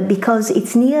 Yeah. Because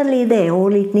it's nearly there.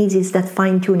 All it needs is that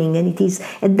fine tuning, and it is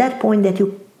at that point that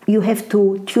you have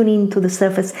to tune into the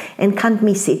surface and can't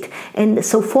miss it. And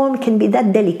so form can be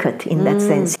that delicate in that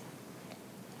sense.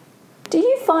 Do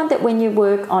you find that when you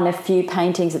work on a few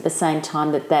paintings at the same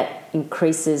time that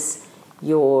increases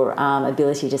your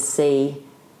ability to see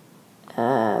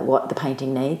what the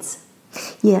painting needs?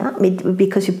 Yeah,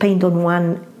 because you paint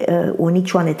on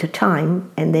each one at a time,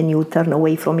 and then you turn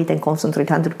away from it and concentrate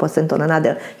 100% on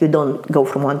another. You don't go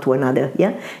from one to another,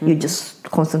 You just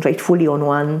concentrate fully on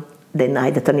one, then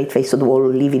either turn it face to the wall or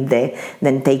leave it there,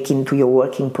 then take into your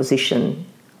working position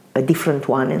a different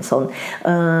one and so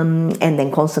on, and then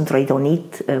concentrate on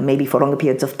it, maybe for longer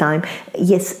periods of time.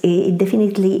 Yes, it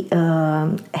definitely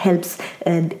helps.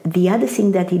 The other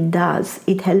thing that it does,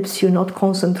 it helps you not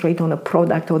concentrate on a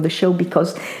product or the show,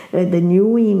 because the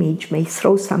new image may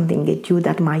throw something at you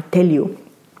that might tell you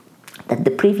that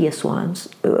the previous ones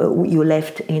you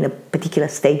left in a particular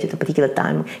stage at a particular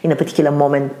time, in a particular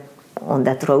moment on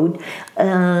that road.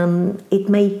 It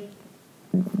may,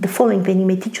 the following painting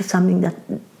may teach you something that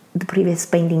the previous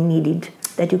painting needed,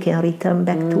 that you can return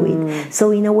back to it.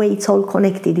 So in a way, it's all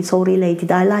connected, it's all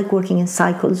related. I like working in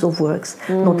cycles of works,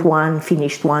 not one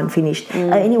finished.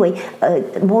 Anyway,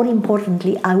 more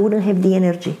importantly, I wouldn't have the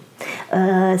energy.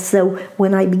 So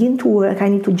when I begin to work, I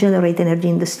need to generate energy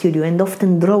in the studio, and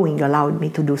often drawing allowed me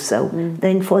to do so.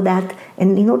 Then for that,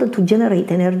 and in order to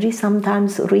generate energy,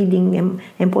 sometimes reading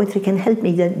and poetry can help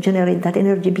me generate that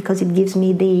energy, because it gives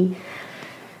me the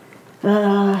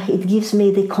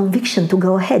conviction to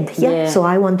go ahead. So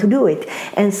I want to do it,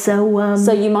 and so.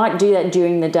 So you might do that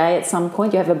during the day at some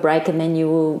point. You have a break, and then you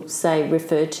will say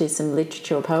refer to some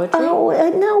literature or poetry.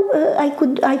 I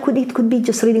could. It could be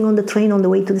just reading on the train on the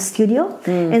way to the studio,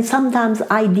 and sometimes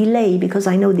I delay because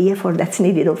I know the effort that's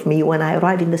needed of me when I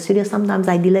arrive in the studio. Sometimes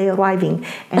I delay arriving,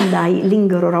 and I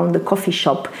linger around the coffee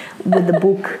shop with the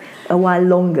book a while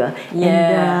longer,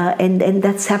 and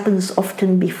that happens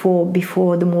often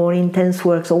before the more intense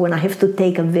works, or when I have to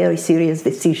take a very serious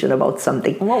decision about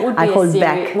something. I hold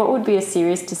back. What would be a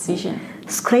serious decision?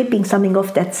 Scraping something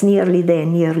off that's nearly there,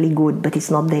 nearly good, but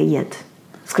it's not there yet.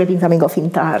 Scraping something off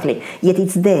entirely, yet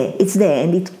it's there,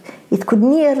 and it could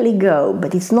nearly go,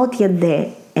 but it's not yet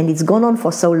there, and it's gone on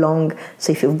for so long.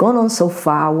 So if you've gone on so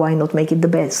far, why not make it the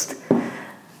best?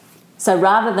 So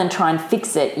rather than try and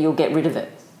fix it, you'll get rid of it.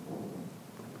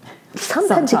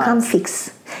 Sometimes you can't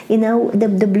fix.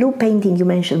 The blue painting you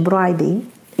mentioned, Bribey,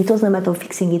 it wasn't a matter of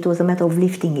fixing it, was a matter of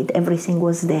lifting it. Everything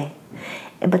was there.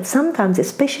 But sometimes,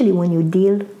 especially when you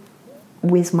deal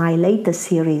with my latest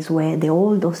series, where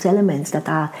all those elements that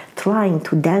are trying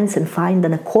to dance and find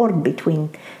an accord between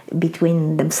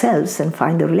themselves and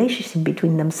find a relationship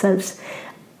between themselves,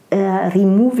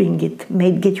 removing it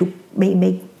may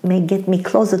get me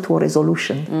closer to a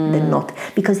resolution than not,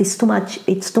 because it's too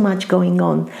much going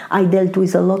on. I dealt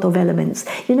with a lot of elements.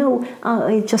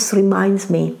 It just reminds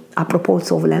me,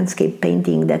 apropos of landscape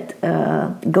painting, that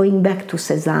going back to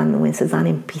Cézanne, when Cézanne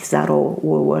and Pissarro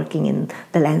were working in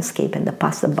the landscape, and the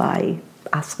passerby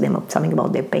asked them something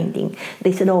about their painting,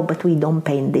 they said, "Oh, but we don't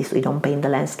paint this, we don't paint the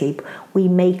landscape, we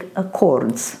make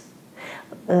accords."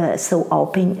 So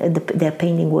their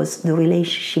painting was the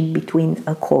relationship between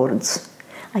accords.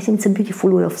 I think it's a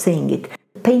beautiful way of saying it.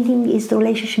 Painting is the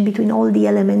relationship between all the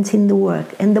elements in the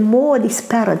work, and the more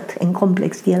disparate and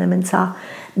complex the elements are,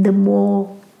 the more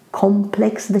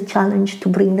complex the challenge to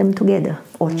bring them together,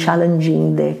 or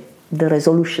challenging the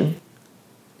resolution.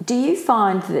 Do you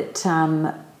find that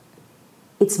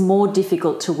it's more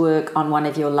difficult to work on one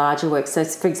of your larger works? So,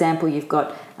 for example, you've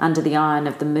got Under the Iron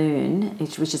of the Moon,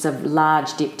 which is a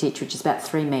large diptych, which is about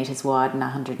 3 metres wide and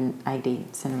 180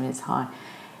 centimetres high.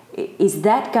 Is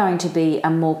that going to be a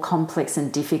more complex and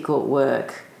difficult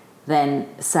work than,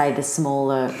 say, the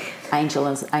smaller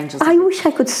angels? I wish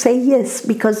I could say yes,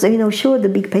 because sure, the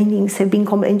big paintings have been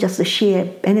complex, and just the sheer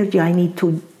energy I need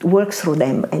to work through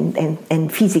them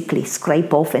and physically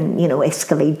scrape off and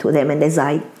excavate to them, and as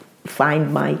I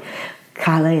find my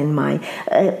color and my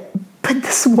but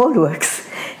the small works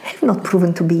have not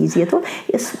proven to be easy at all.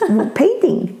 Yes,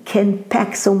 painting can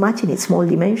pack so much in small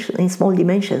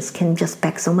dimensions, can just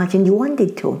pack so much, and you want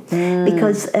it to.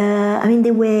 Because,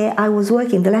 the way I was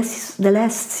working, the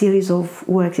last series of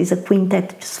works is a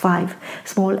quintet, just 5,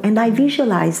 small, and I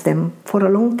visualized them for a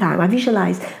long time. I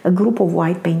visualized a group of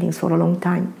white paintings for a long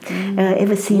time,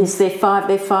 ever since. Yes,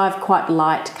 they're 5 quite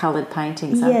light-coloured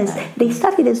paintings, aren't Yes, they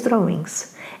started as drawings.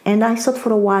 And I thought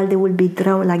for a while they would be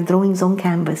drawings on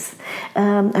canvas. They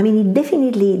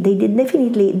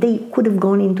could have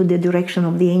gone into the direction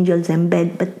of the angels and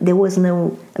bed, but there was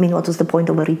no, what was the point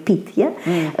of a repeat, yeah?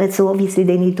 So obviously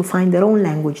they need to find their own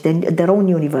language, their own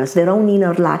universe, their own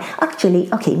inner life. Actually,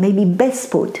 maybe best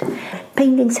put,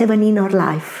 paintings have an inner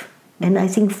life, and I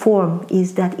think form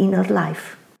is that inner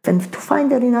life. And to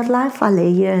find that inner life, I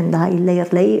layer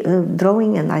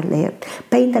drawing, and I layer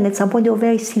paint, and at some point they were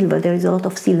very silver. There is a lot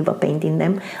of silver paint in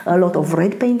them, a lot of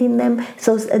red paint in them,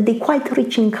 so they're quite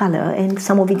rich in color, and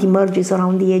some of it emerges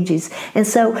around the edges. And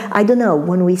so, I don't know,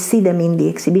 when we see them in the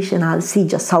exhibition, I'll see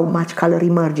just how much color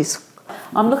emerges.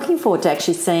 I'm looking forward to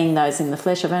actually seeing those in the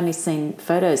flesh. I've only seen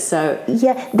photos, so...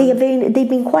 Yeah, they've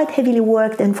been quite heavily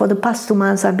worked, and for the past 2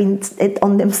 months I've been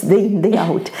on them day in, day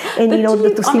out. And in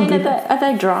order to simply... are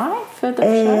they dry for the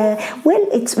show? Well,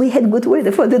 we had good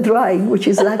weather for the drying, which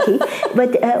is lucky.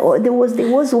 But there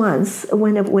was once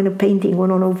when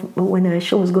a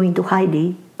show was going to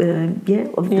Heidi,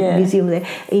 of the museum there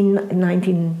in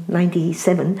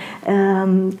 1997,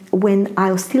 when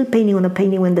I was still painting on a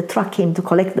painting when the truck came to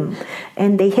collect them,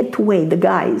 and they had to wait. The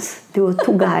guys, there were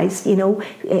 2 guys,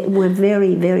 were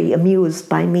very, very amused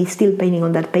by me still painting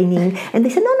on that painting, and they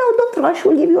said, no, don't rush,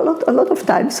 we'll give you a lot of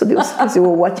time. So they were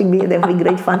watching me and they were having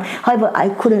great fun. However, I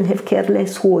couldn't have cared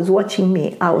less who was watching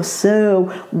me. I was so...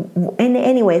 And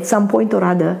anyway, at some point or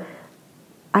other,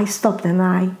 I stopped and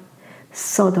I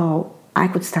thought, I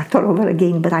could start all over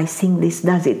again, but I think this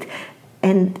does it.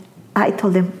 And I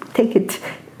told them, take it.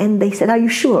 And they said, are you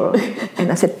sure?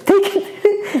 And I said, take it.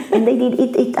 And they did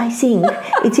it. I think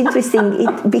it's interesting.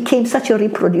 It became such a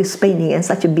reproduced painting and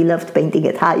such a beloved painting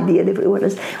at Heidi and everywhere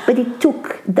else. But it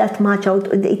took that much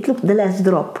out. It took the last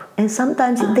drop. And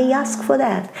sometimes they ask for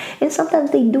that. And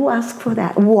sometimes they do ask for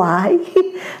that. Why?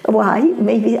 Why?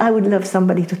 Maybe I would love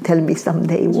somebody to tell me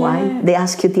someday why they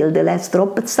ask you till the last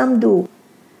drop, but some do.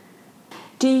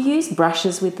 Do you use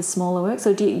brushes with the smaller works,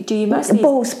 or do you mostly...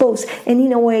 Both. And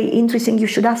in a way, interesting you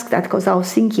should ask that, because I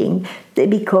was thinking,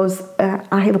 because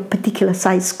I have a particular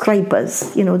size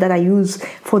scrapers, that I use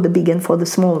for the big and for the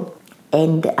small.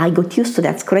 And I got used to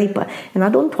that scraper, and I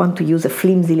don't want to use a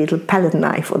flimsy little palette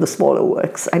knife for the smaller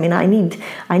works. I need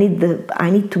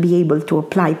to be able to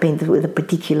apply paint with a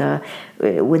particular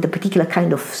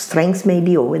kind of strength,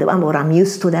 maybe, or I'm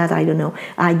used to that. I don't know.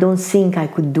 I don't think I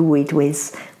could do it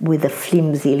with a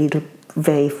flimsy little,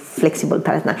 very flexible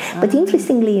palette knife. But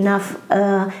interestingly enough,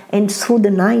 and through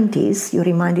the 90s, you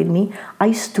reminded me, I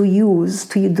used to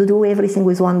do everything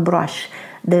with one brush.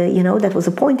 That was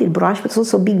a pointed brush, but it's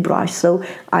also a big brush, so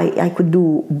I could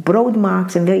do broad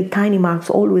marks and very tiny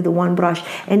marks all with the one brush.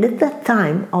 And at that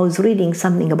time I was reading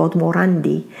something about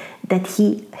Morandi, that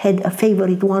he had a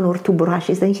favorite 1 or 2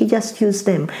 brushes and he just used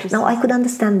them. Now I could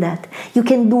understand that. You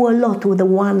can do a lot with the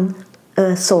one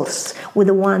source, with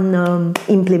the one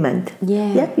implement.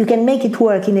 Yeah, you can make it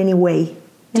work in any way.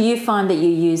 Do you find that you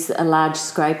use a large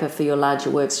scraper for your larger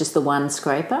works, just the one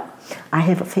scraper? I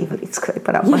have a favourite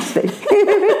scraper, I must say.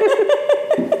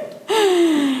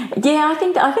 Yeah, I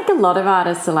think a lot of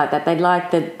artists are like that. They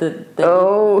like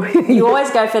you always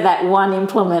go for that one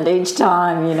implement each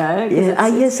time,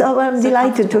 Yes, I'm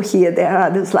delighted to hear there are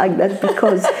others like that,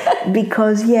 because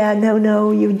you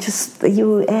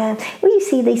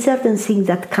see, there's certain things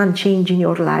that can't change in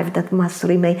your life, that must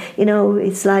remain.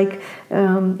 It's like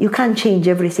you can't change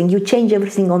everything. You change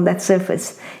everything on that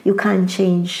surface. You can't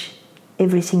change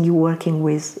everything you're working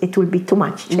with. It will be too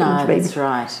much change. No, that's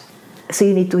right. So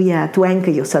you need to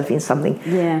anchor yourself in something.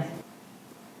 Yeah.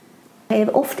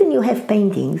 Often you have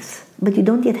paintings, but you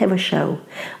don't yet have a show.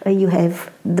 You have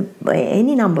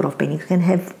any number of paintings. You can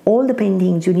have all the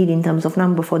paintings you need in terms of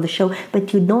number for the show,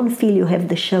 but you don't feel you have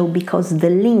the show because the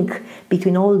link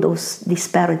between all those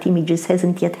disparate images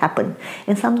hasn't yet happened.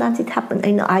 And sometimes it happens.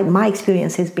 My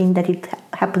experience has been that it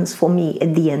happens for me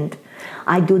at the end.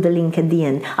 I do the link at the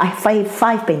end. I have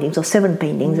 5 paintings or 7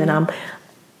 paintings, and I'm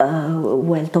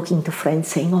talking to friends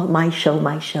saying, my show,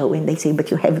 and they say, but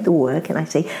you have the work, and I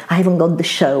say, I haven't got the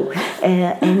show,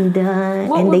 and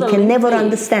they can never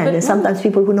understand. And sometimes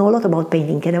people who know a lot about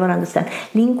painting can never understand.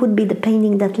 Link would be the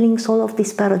painting that links all of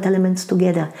disparate elements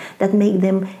together, that make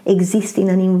them exist in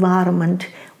an environment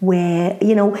where,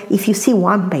 if you see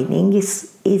one painting,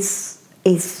 is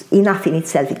is enough in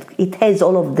itself. It has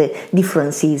all of the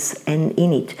differences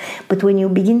in it. But when you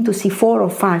begin to see 4 or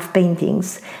 5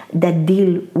 paintings that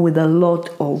deal with a lot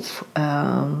of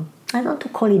I don't want to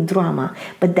call it drama,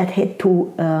 but that have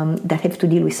to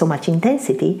deal with so much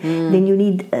intensity, then you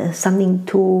need something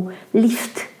to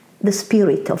lift the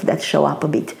spirit of that show up a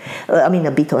bit.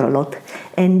 A bit or a lot.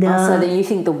 And so then you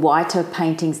think the whiter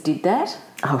paintings did that?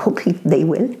 I hope they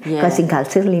will. Yeah. I think I'll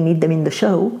certainly need them in the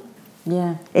show.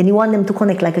 Yeah. And you want them to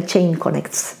connect like a chain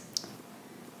connects.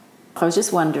 I was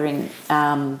just wondering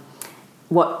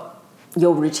what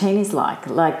your routine is like.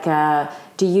 Like,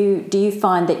 do you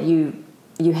find that you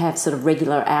have sort of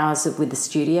regular hours with the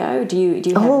studio? Do you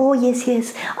have... Oh, yes.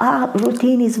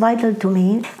 Routine is vital to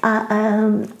me.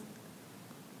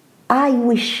 I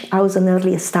wish I was an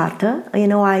earlier starter.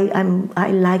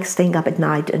 I like staying up at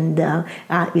night, and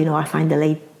I find the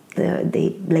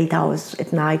late hours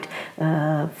at night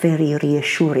very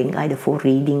reassuring, either for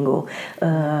reading or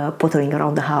pottering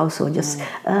around the house or just.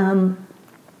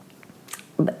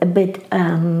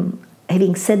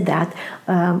 Having said that,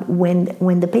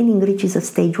 when the painting reaches a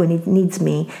stage when it needs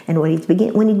me, and when it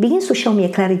begins to show me a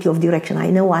clarity of direction, I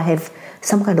know I have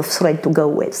some kind of thread to go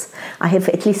with. I have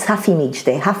at least half image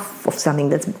there, half of something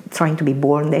that's trying to be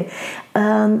born there.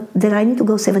 Then I need to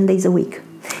go 7 days a week,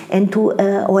 and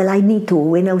I need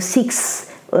to.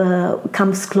 6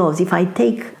 comes close. If I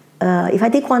take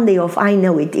 1 day off, I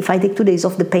know it. If I take 2 days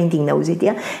off, the painting knows it.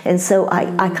 Yeah, and so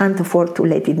I can't afford to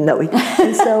let it know it.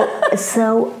 And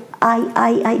so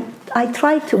I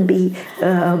try to be...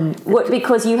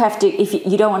 because you have to, if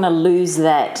you don't want to lose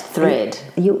that thread.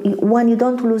 When you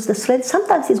don't lose the thread,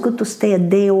 sometimes it's good to stay a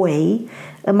day away.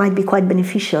 It might be quite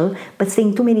beneficial, but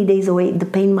staying too many days away, the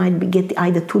paint might get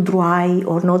either too dry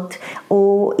or not,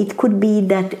 or it could be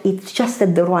that it's just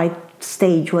at the right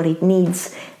stage where it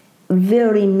needs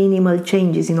very minimal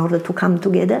changes in order to come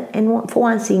together. And for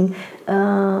one thing,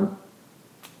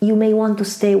 you may want to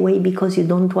stay away because you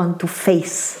don't want to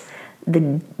face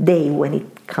the day when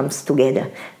it comes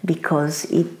together, because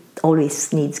it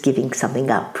always needs giving something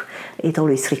up. It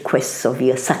always requests of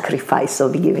you a sacrifice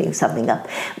of giving something up.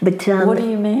 But what do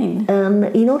you mean?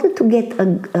 In order to get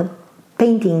a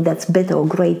painting that's better or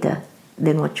greater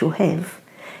than what you have,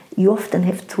 you often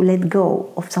have to let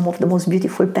go of some of the most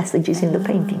beautiful passages in the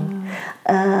painting.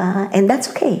 And that's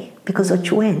okay, because what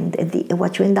you end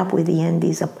up with at the end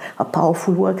is a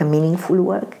powerful work, a meaningful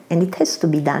work, and it has to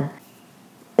be done.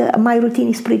 My routine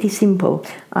is pretty simple.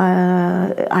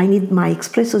 I need my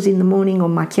espressos in the morning or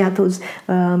macchiatos.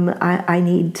 I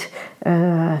need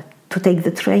to take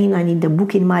the train. I need a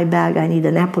book in my bag. I need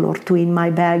an apple or 2 in my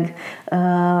bag.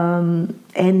 And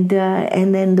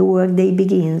then the work day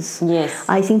begins. Yes.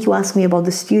 I think you asked me about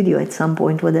the studio at some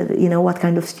point, whether what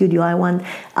kind of studio I want.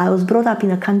 I was brought up in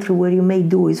a country where you may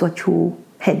do is what you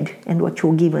had and what you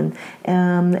were given.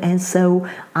 And so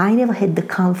I never had the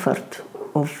comfort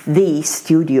of the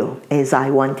studio as I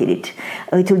wanted it.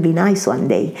 It will be nice one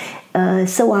day.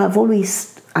 So I've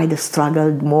always either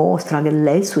struggled more, struggled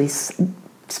less with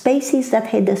spaces that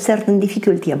had a certain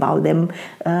difficulty about them,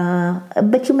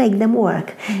 but you make them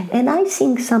work. And I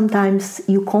think sometimes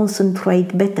you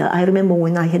concentrate better. I remember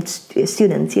when I had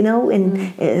students,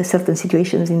 and certain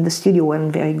situations in the studio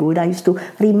weren't very good, I used to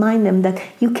remind them that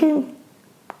you can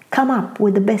come up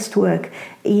with the best work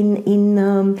in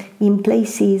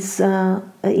places,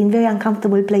 in very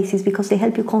uncomfortable places, because they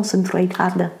help you concentrate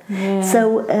harder. Yeah.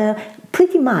 So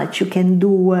pretty much you can do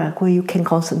work where you can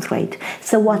concentrate.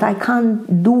 So what I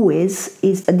can't do is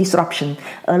a disruption,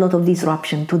 a lot of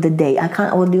disruption to the day. I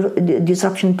can't, or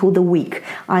disruption to the week.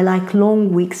 I like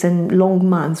long weeks and long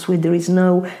months where there is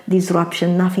no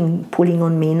disruption, nothing pulling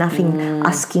on me, nothing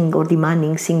asking or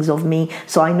demanding things of me.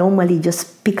 So I normally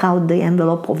just pick out the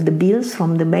envelope of the bills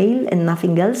from the mail and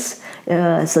nothing else,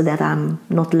 so that I'm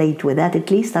not late with that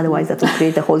at least. Otherwise that will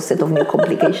create a whole set of new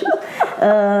complications.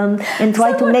 And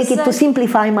try to make it to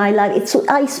simplify my life.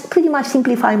 I pretty much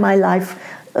simplify my life,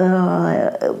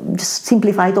 just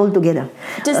simplify it altogether.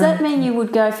 Does that mean you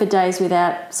would go for days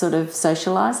without sort of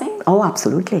socialising? Oh,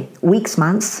 absolutely. Weeks,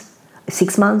 months,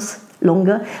 6 months,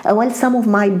 longer. Well, some of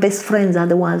my best friends are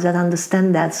the ones that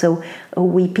understand that. So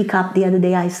we pick up. The other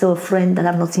day I saw a friend that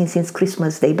I've not seen since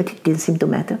Christmas Day, but it didn't seem to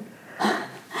matter.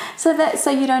 So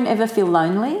you don't ever feel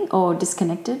lonely or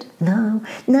disconnected? No,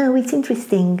 it's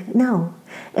interesting. No,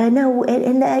 and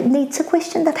it's a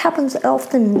question that happens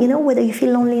often, whether you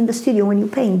feel lonely in the studio when you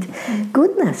paint.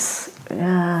 Goodness,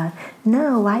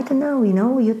 no, I don't know,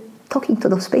 you're talking to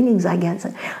those paintings, I guess.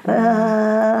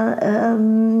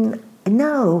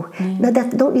 No,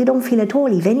 you don't feel at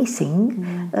all. If anything,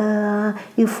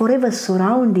 you're forever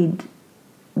surrounded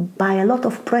by a lot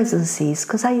of presences,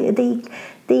 because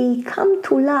they come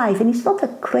to life, and it's not a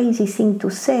crazy thing to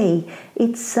say.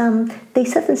 It's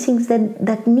there's certain things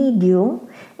that need you,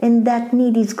 and that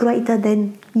need is greater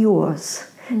than yours.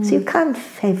 So you can't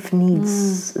have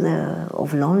needs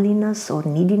of loneliness or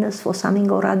neediness for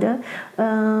something or other.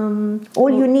 All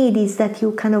you need is that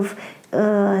you kind of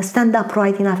stand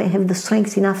upright enough and have the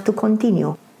strength enough to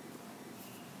continue.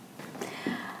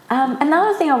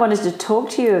 Another thing I wanted to talk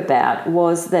to you about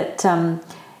was that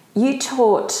you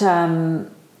taught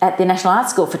at the National Art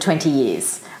School for 20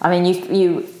 years. I mean,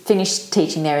 you finished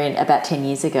teaching there about 10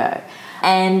 years ago.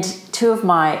 And two of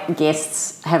my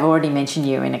guests have already mentioned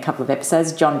you in a couple of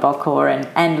episodes, John Bokor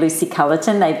and Lucy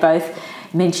Cullerton. They both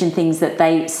mentioned things that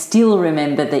they still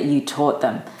remember that you taught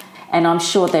them. And I'm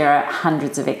sure there are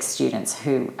hundreds of ex-students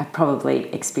who are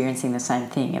probably experiencing the same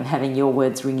thing of having your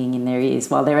words ringing in their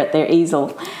ears while they're at their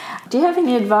easel. Do you have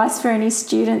any advice for any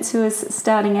students who are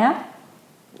starting out?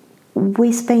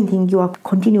 With painting, you are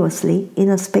continuously in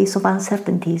a space of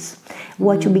uncertainties.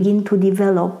 What you begin to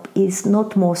develop is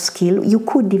not more skill. You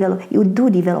do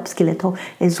develop skill at all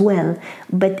as well,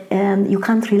 but you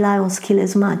can't rely on skill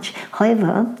as much.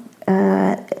 However,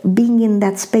 being in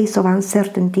that space of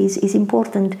uncertainties is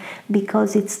important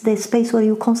because it's the space where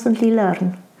you constantly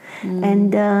learn.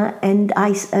 And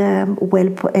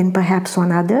perhaps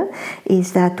one other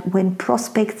is that when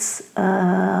prospects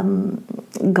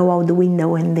go out the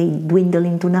window and they dwindle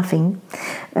into nothing,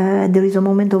 there is a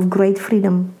moment of great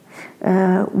freedom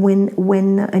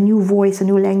when a new voice, a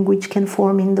new language can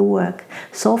form in the work.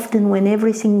 So often when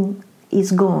everything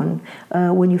is gone,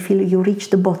 when you feel you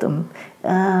reach the bottom,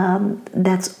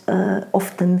 that's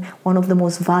often one of the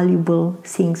most valuable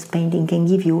things painting can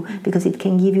give you, because it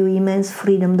can give you immense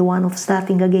freedom, the one of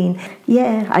starting again.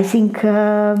 Yeah, I think,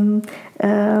 and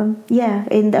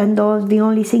the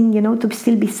only thing, to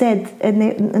still be said,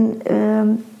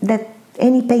 that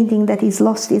any painting that is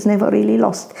lost is never really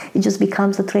lost. It just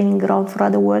becomes a training ground for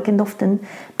other work, and often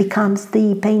becomes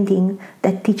the painting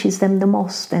that teaches them the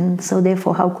most. And so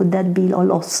therefore, how could that be a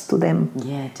loss to them?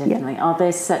 Yeah, definitely. Yeah. Oh,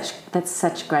 that's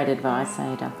such great advice,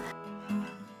 Aida.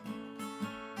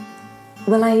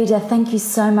 Well, Aida, thank you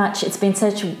so much. It's been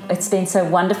so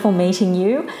wonderful meeting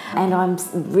you, and I'm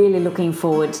really looking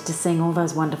forward to seeing all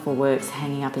those wonderful works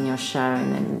hanging up in your show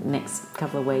in the next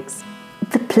couple of weeks.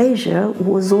 The pleasure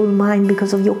was all mine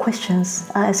because of your questions.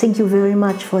 Thank you very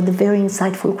much for the very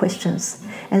insightful questions,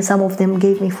 and some of them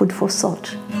gave me food for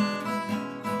thought.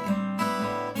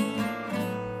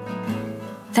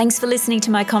 Thanks for listening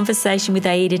to my conversation with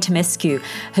Aida Tomescu.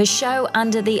 Her show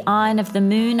Under the Iron of the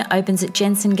Moon opens at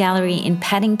Jensen Gallery in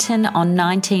Paddington on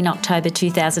 19 October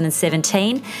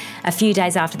 2017, a few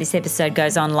days after this episode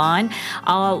goes online.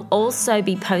 I'll also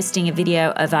be posting a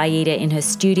video of Aida in her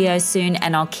studio soon,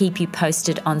 and I'll keep you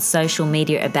posted on social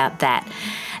media about that.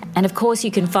 And of course,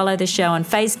 you can follow the show on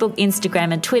Facebook,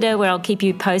 Instagram and Twitter, where I'll keep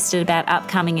you posted about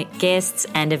upcoming guests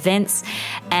and events.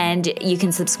 And you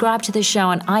can subscribe to the show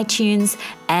on iTunes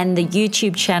and the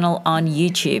YouTube channel on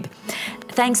YouTube.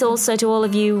 Thanks also to all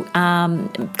of you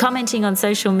commenting on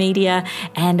social media,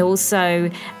 and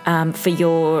also for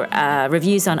your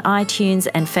reviews on iTunes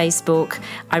and Facebook.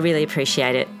 I really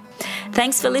appreciate it.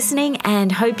 Thanks for listening,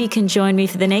 and hope you can join me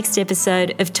for the next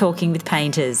episode of Talking with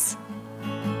Painters.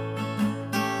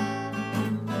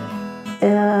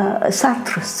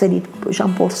 Sartre said it,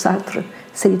 Jean-Paul Sartre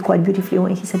said it quite beautifully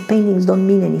when he said, paintings don't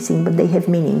mean anything, but they have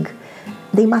meaning.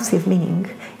 They must have meaning.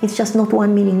 It's just not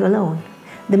one meaning alone.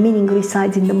 The meaning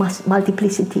resides in the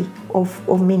multiplicity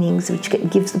of meanings, which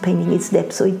gives the painting its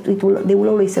depth. So they will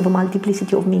always have a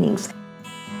multiplicity of meanings.